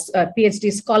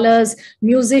PhD scholars,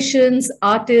 musicians,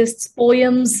 artists,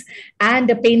 poems,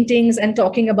 and paintings, and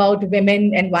talking about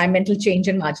women, environmental change,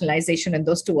 and marginalization in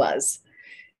those 2 hours.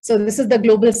 So this is the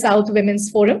Global South Women's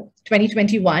Forum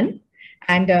 2021,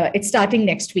 and it's starting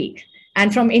next week.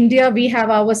 And from India, we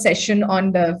have our session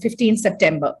on the 15th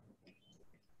September.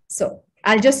 So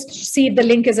I'll just see if the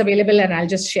link is available, and I'll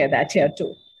just share that here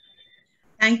too.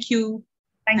 Thank you.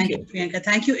 Thank you, Priyanka.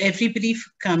 Thank you, everybody, for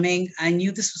coming. I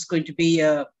knew this was going to be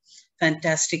a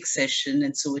fantastic session,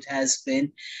 and so it has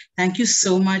been. Thank you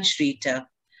so much, Rita.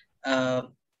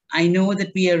 I know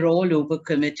that we are all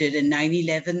overcommitted, and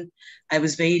 9/11, I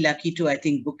was very lucky to, I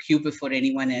think, book you before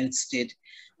anyone else did.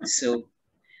 So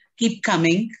keep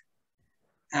coming.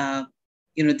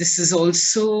 You know, this is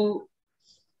also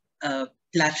a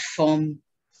platform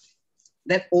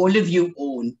that all of you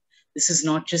own. This is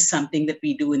not just something that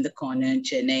we do in the corner in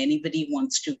Chennai. Anybody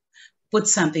wants to put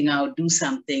something out, do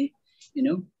something, you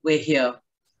know, we're here.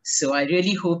 So I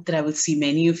really hope that I will see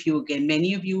many of you again.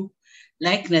 Many of you,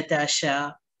 like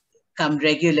Natasha, come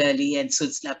regularly. And so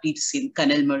it's lovely to see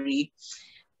Kanal Marie.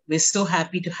 We're so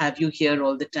happy to have you here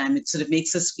all the time. It sort of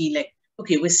makes us feel like,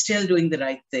 okay, we're still doing the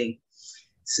right thing.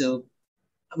 So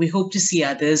we hope to see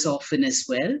others often as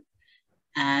well.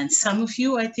 And some of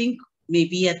you, I think,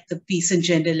 maybe at the Peace and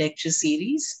Gender Lecture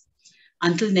Series.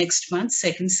 Until next month,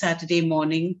 second Saturday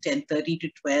morning, 10:30 to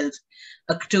 12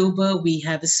 October, we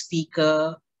have a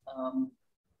speaker,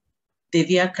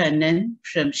 Divya Kannan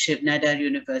from Shivnadar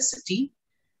University,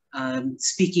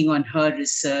 speaking on her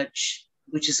research,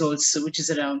 which is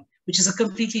a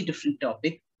completely different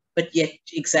topic, but yet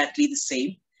exactly the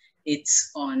same.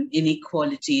 It's on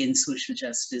inequality and social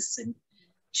justice and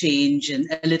change, and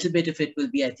a little bit of it will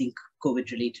be, I think,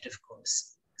 COVID related, of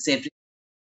course, because